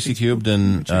PC Cubed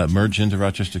then merge into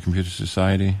Rochester Computer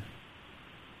Society?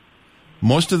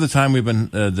 Most of the time, we've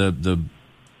been the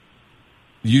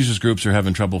users groups are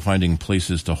having trouble finding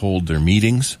places to hold their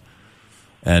meetings,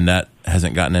 and that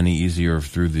hasn't gotten any easier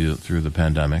through the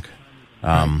pandemic.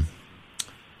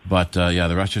 But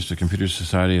the Rochester Computer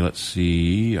Society. Let's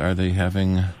see, are they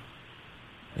having?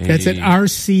 That's at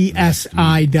rcsi.org,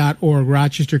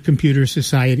 Rochester Computer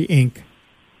Society, Inc.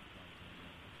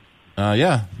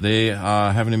 They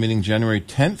having a meeting January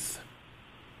 10th.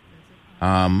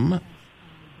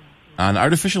 On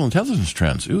artificial intelligence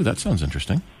trends. Ooh, that sounds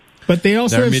interesting. But they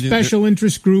also have special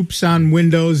interest groups on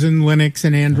Windows and Linux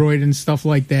and Android and stuff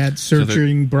like that,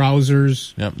 searching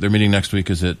browsers. Yep, their meeting next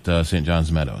week is at St.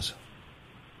 John's Meadows.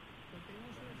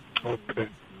 Okay,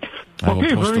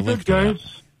 very good,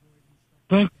 guys.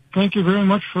 Thank you very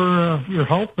much for your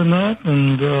help in that,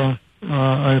 and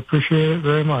I appreciate it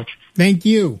very much. Thank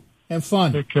you. Have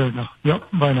fun. Take care now. Yep,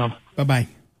 bye now. Bye-bye.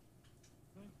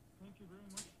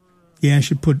 Yeah, I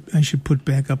should put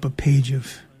back up a page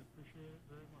of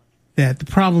that. The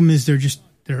problem is there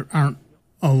aren't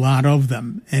a lot of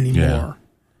them anymore.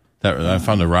 Yeah. I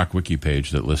found a Rock Wiki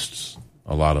page that lists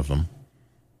a lot of them.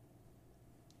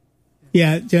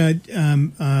 Yeah,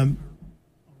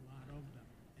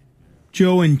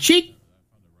 Joe and Cheek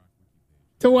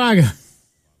Tawaga.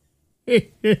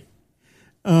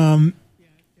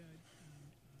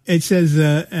 It says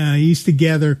I used to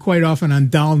gather quite often on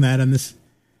Dalnet on this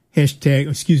hashtag,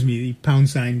 the #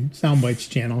 Soundbites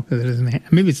channel, because it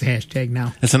doesn't maybe it's a hashtag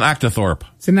now. It's an octothorpe.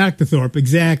 It's an octothorpe,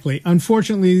 exactly.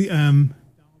 Unfortunately, one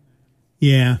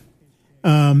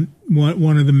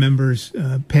of the members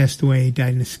passed away,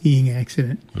 died in a skiing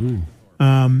accident. Ooh.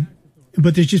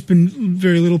 But there's just been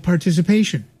very little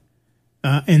participation.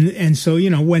 And so,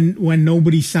 when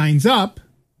nobody signs up,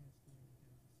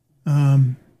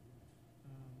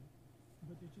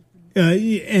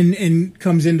 and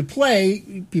comes into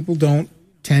play, people don't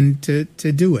tend to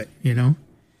do it,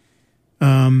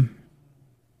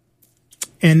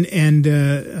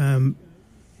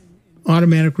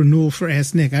 automatic renewal for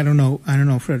Ask Nick. I don't know,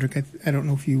 Frederick. I don't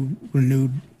know if you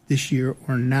renewed this year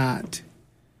or not.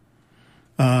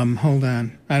 Hold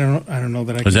on. I don't know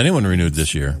that I. Has anyone renewed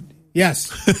this year?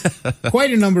 Yes,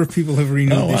 quite a number of people have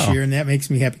renewed this year, and that makes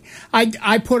me happy.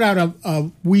 I put out a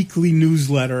weekly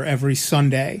newsletter every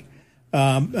Sunday.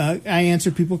 I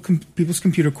answer people's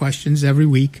computer questions every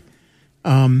week.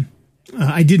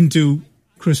 I didn't do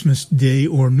Christmas Day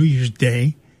or New Year's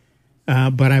Day,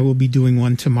 but I will be doing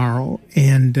one tomorrow,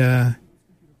 and it's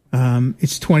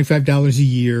 $25 a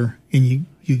year, and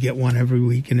you get one every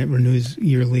week, and it renews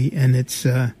yearly, and it's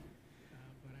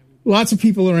lots of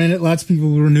people are in it. Lots of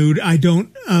people renewed. I don't.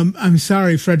 I'm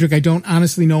sorry, Frederick. I don't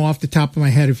honestly know off the top of my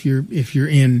head if you're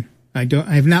in. I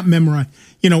have not memorized.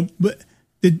 But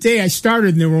the day I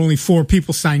started, and there were only 4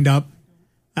 people signed up.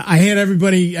 I had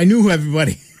everybody. I knew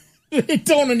everybody. I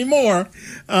don't anymore.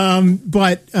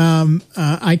 But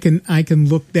I can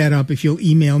look that up if you'll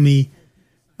email me.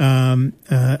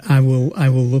 I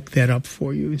will look that up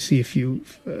for you and see if you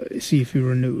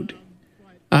renewed.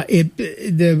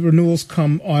 The renewals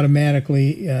come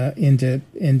automatically into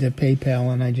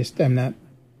PayPal, and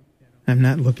I'm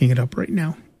not looking it up right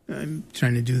now. I'm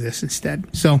trying to do this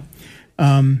instead. So,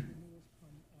 but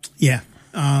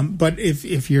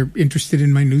if you're interested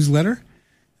in my newsletter,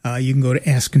 you can go to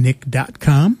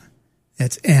asknick.com.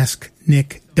 That's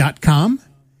asknick.com,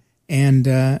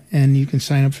 and you can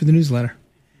sign up for the newsletter.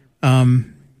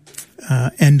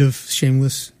 End of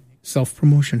shameless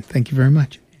self-promotion. Thank you very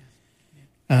much.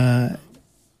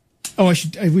 We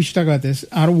should talk about this.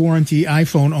 Out of warranty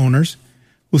iPhone owners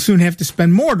will soon have to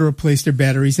spend more to replace their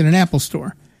batteries in an Apple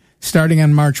store. Starting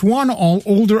on March 1, all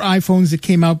older iPhones that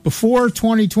came out before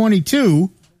 2022,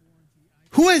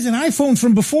 who has an iPhone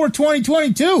from before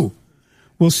 2022,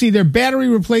 will see their battery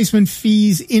replacement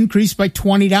fees increase by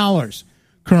 $20.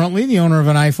 Currently, the owner of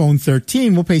an iPhone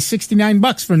 13 will pay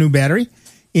 $69 for a new battery.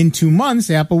 In 2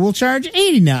 months, Apple will charge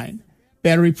 $89.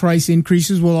 Battery price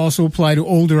increases will also apply to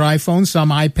older iPhones, some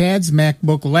iPads,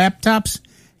 MacBook laptops,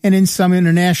 and in some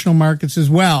international markets as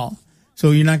well. So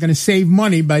you're not going to save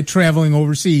money by traveling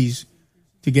overseas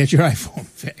to get your iPhone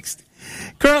fixed.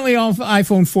 Currently, all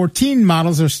iPhone 14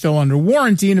 models are still under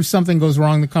warranty, and if something goes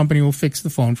wrong, the company will fix the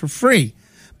phone for free.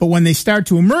 But when they start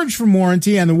to emerge from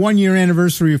warranty on the 1-year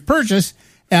anniversary of purchase,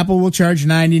 Apple will charge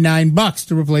 $99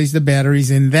 to replace the batteries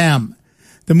in them.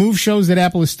 The move shows that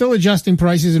Apple is still adjusting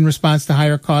prices in response to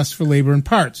higher costs for labor and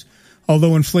parts.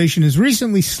 Although inflation has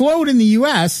recently slowed in the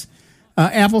U.S.,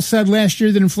 Apple said last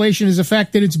year that inflation has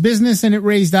affected its business, and it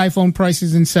raised iPhone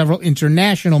prices in several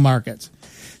international markets.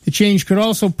 The change could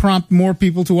also prompt more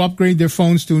people to upgrade their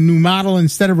phones to a new model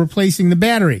instead of replacing the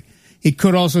battery. It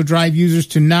could also drive users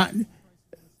to not...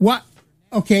 What?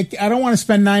 Okay, I don't want to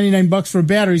spend $99 for a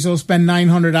battery, so I'll spend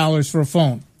 $900 for a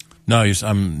phone. No, you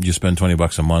spend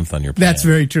 $20 a month on your plan. That's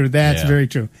very true. Very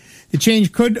true. The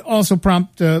change could also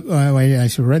prompt, I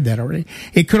should have read that already.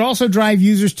 It could also drive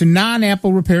users to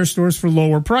non-Apple repair stores for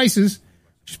lower prices,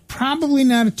 which is probably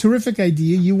not a terrific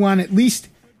idea. You want at least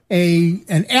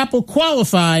an Apple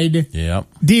qualified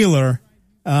dealer,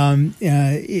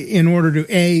 in order to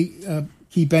A,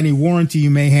 keep any warranty you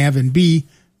may have, and B,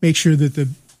 make sure that the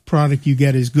product you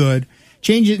get is good.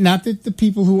 Change it, not that the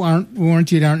people who aren't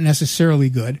warranted aren't necessarily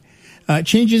good.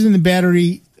 Changes in the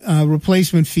battery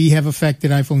replacement fee have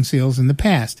affected iPhone sales in the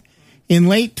past. In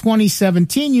late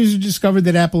 2017, users discovered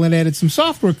that Apple had added some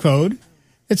software code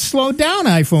that slowed down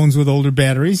iPhones with older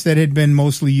batteries that had been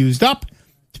mostly used up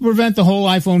to prevent the whole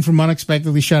iPhone from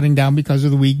unexpectedly shutting down because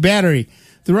of the weak battery.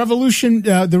 The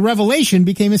revelation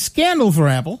became a scandal for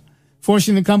Apple,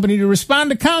 forcing the company to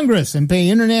respond to Congress and pay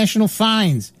international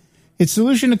fines. Its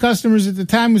solution to customers at the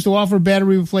time was to offer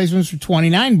battery replacements for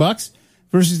 $29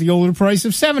 versus the older price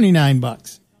of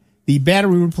 $79. The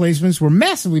battery replacements were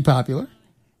massively popular,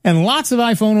 and lots of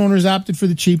iPhone owners opted for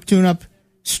the cheap tune-up,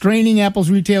 straining Apple's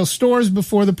retail stores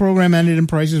before the program ended and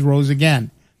prices rose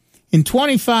again. In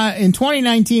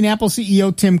 2019, Apple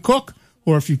CEO Tim Cook,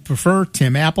 or if you prefer,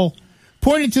 Tim Apple,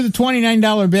 pointed to the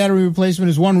 $29 battery replacement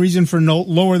as one reason for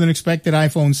lower than expected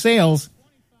iPhone sales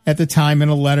at the time in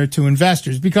a letter to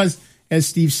investors. Because, as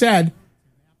Steve said,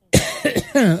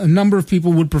 a number of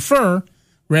people would prefer,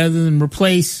 rather than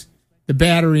replace the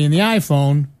battery in the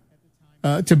iPhone,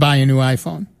 to buy a new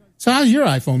iPhone. So how's your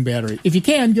iPhone battery? If you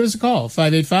can, give us a call,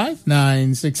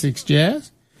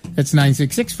 585-966-JAZZ. That's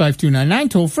 966-5299,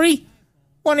 toll free,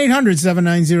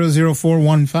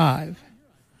 1-800-790-0415.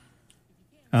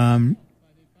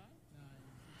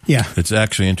 Yeah. It's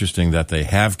actually interesting that they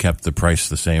have kept the price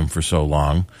the same for so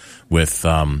long with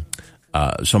so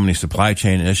many supply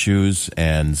chain issues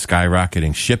and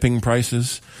skyrocketing shipping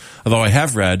prices. Although I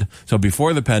have read, so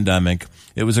before the pandemic,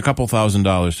 it was a couple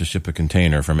 $1,000s to ship a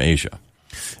container from Asia.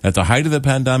 At the height of the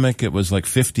pandemic, it was like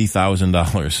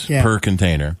 $50,000 per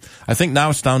container. I think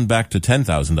now it's down back to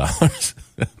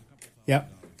 $10,000. Yep.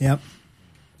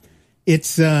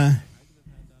 It's the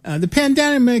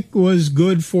pandemic was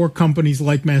good for companies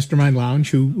like Mastermind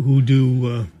Lounge who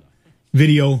do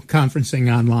video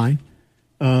conferencing online.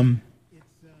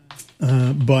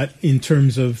 But in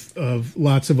terms of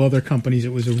lots of other companies,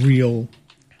 it was a real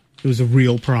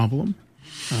problem.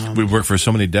 We worked for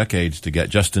so many decades to get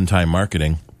just-in-time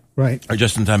marketing, right, or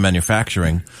just-in-time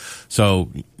manufacturing. So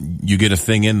you get a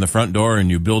thing in the front door and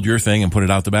you build your thing and put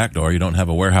it out the back door. You don't have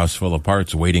a warehouse full of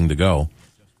parts waiting to go.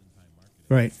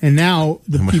 Right, and now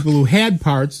the people who had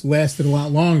parts lasted a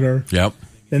lot longer. Yep.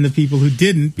 Than the people who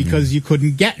didn't, because you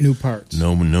couldn't get new parts.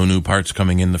 No new parts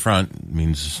coming in the front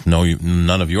means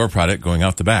none of your product going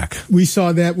out the back. We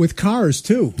saw that with cars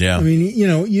too. Yeah. I mean,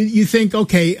 you think,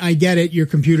 okay, I get it. Your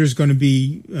computer's going to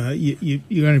be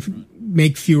you're going to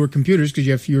make fewer computers because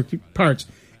you have fewer parts.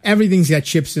 Everything's got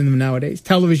chips in them nowadays.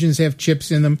 Televisions have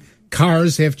chips in them.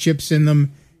 Cars have chips in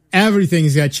them.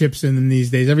 Everything's got chips in them these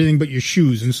days. Everything but your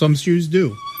shoes, and some shoes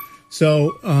do.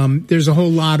 So there's a whole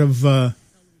lot of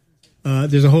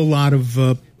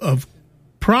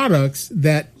products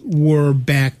that were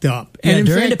backed up. Yeah, and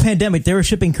during the pandemic, they were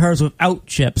shipping cars without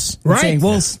chips. Right. Saying,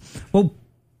 we'll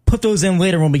put those in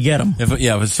later when we get them. If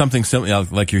it's something similar,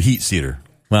 like your heat seater.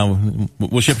 Well,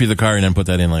 we'll ship you the car and then put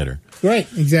that in later. Right,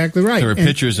 exactly right. There were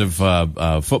pictures of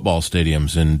football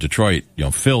stadiums in Detroit,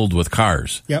 filled with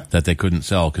cars that they couldn't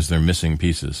sell because they're missing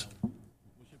pieces.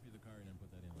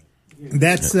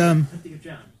 That's and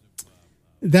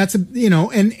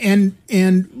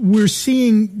we're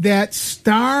seeing that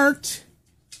start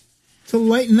to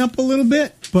lighten up a little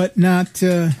bit, but not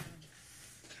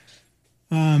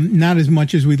as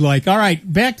much as we'd like. All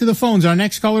right, back to the phones. Our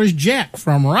next caller is Jack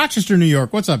from Rochester, New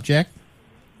York. What's up, Jack?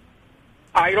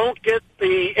 I don't get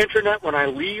the internet when I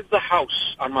leave the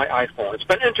house on my iPhone. It's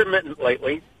been intermittent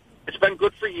lately. It's been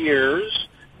good for years.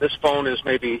 This phone is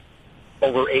maybe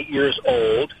over 8 years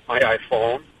old, my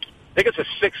iPhone. I think it's a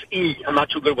 6E. I'm not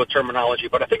too good with terminology,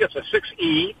 but I think it's a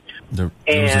 6E. There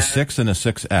was a 6 and a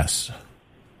 6S.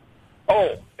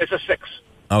 Oh, it's a 6.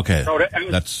 Okay. So I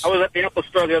was at the Apple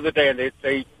store the other day, and they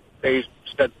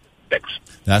said 6.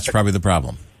 That's probably the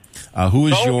problem. Who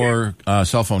is your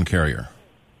cell phone carrier?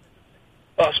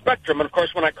 Spectrum. And, of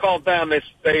course, when I called them,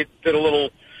 they did a little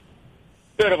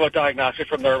bit of a diagnostic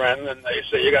from their end, and they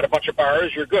say, you got a bunch of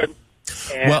bars, you're good.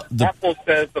 And Apple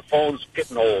says the phone's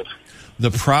getting old. The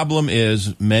problem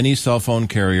is many cell phone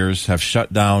carriers have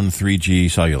shut down 3G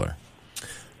cellular.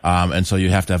 And so you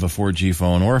have to have a 4G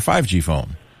phone or a 5G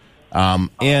phone.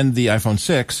 And the iPhone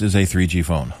 6 is a 3G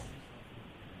phone.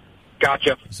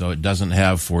 Gotcha. So it doesn't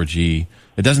have 4G.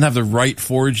 It doesn't have the right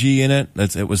 4G in it.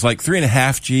 It was like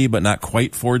 3.5G, but not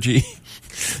quite 4G.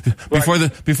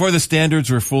 Before the standards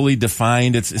were fully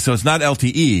defined, so it's not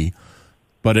LTE,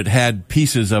 but it had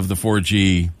pieces of the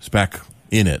 4G spec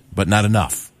in it, but not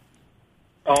enough.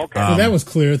 Oh, okay. Well, that was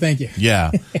clear. Thank you.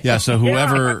 Yeah. So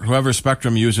whoever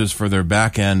Spectrum uses for their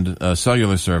back end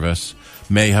cellular service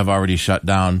may have already shut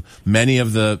down. Many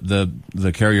of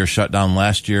the carriers shut down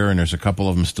last year, and there's a couple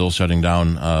of them still shutting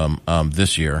down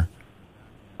this year.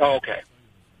 Oh, okay.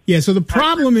 Yeah. So the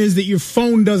problem is that your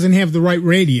phone doesn't have the right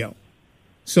radio.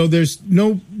 So there's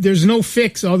no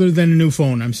fix other than a new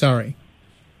phone. I'm sorry.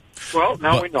 Well,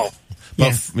 now we know.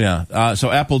 So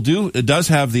Apple does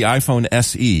have the iPhone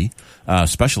SE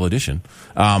special edition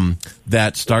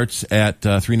that starts at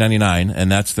 $399,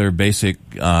 and that's their basic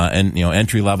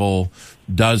entry level,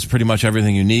 does pretty much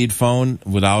everything you need phone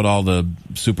without all the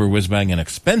super whiz bang and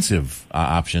expensive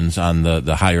options on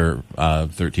the higher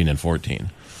 13 and 14.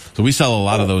 So we sell a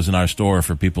lot of those in our store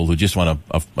for people who just want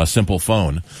a simple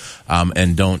phone,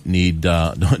 and don't need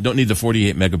the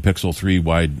 48 megapixel 3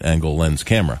 wide angle lens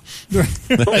camera.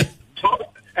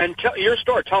 And your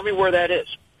store, tell me where that is.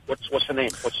 What's the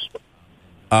name?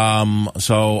 Are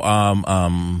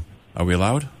we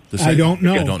allowed to say? I don't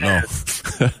know. I don't know.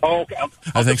 Okay.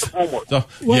 I think so.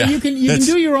 Well, you can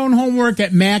do your own homework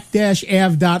at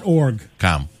mac-av.org.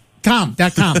 .com.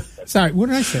 Sorry, what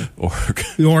did I say?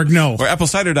 Org. No. Or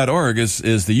applecider.org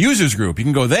is the users group. You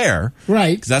can go there.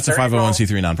 Right. Because that's a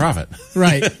 501c3 nonprofit.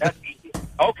 Right.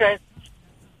 Okay.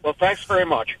 Well, thanks very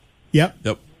much.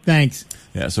 Yep. Thanks.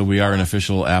 Yeah, so we are an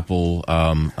official Apple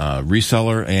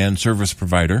reseller and service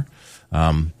provider.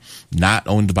 Not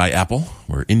owned by Apple.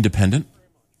 We're independent,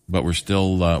 but we're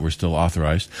still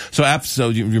authorized. So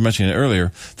you were mentioning it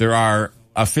earlier. There are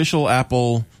official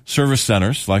Apple service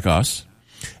centers like us,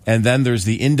 and then there's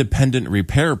the independent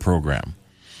repair program.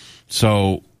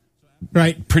 So,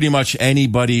 right, pretty much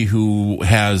anybody who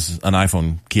has an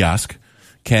iPhone kiosk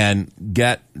can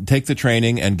take the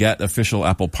training and get official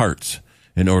Apple parts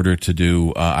in order to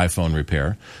do iPhone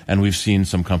repair, and we've seen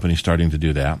some companies starting to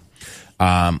do that.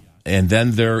 And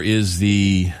then there is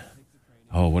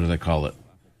what do they call it?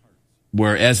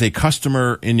 Where as a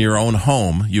customer in your own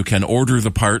home, you can order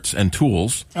the parts and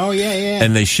tools. Oh, yeah.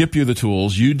 And they ship you the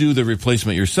tools. You do the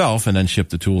replacement yourself and then ship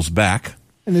the tools back.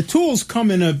 And the tools come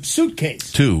in a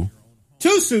suitcase. Two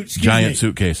giant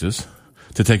suitcases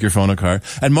to take your phone apart.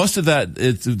 And most of that,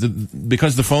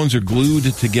 because the phones are glued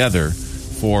together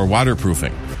for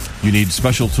waterproofing, you need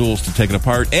special tools to take it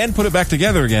apart and put it back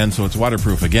together again so it's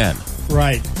waterproof again.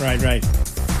 Right.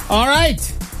 All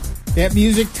right. That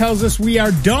music tells us we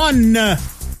are done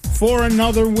for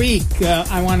another week.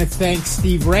 I want to thank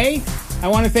Steve Ray. I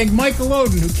want to thank Michael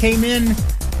Oden, who came in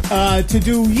to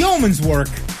do yeoman's work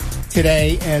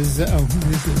today. I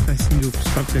seem to have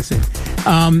stuck this in.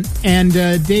 And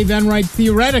Dave Enright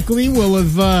theoretically will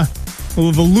have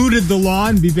eluded the law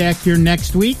and be back here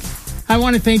next week. I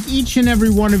want to thank each and every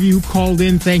one of you who called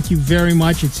in. Thank you very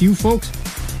much. It's you folks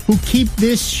who keep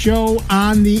this show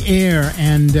on the air,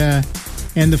 and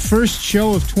the first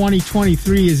show of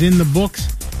 2023 is in the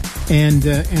books, and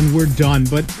we're done.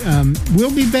 But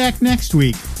we'll be back next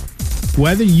week,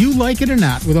 whether you like it or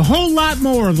not, with a whole lot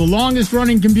more of the longest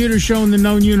running computer show in the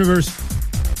known universe.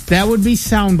 That would be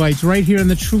Soundbites right here on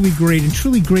the Truly Great, and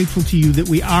truly grateful to you that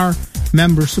we are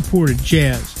member supported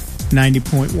Jazz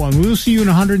 90.1. We'll see you in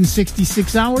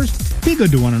 166 hours. Be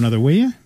good to one another, will you?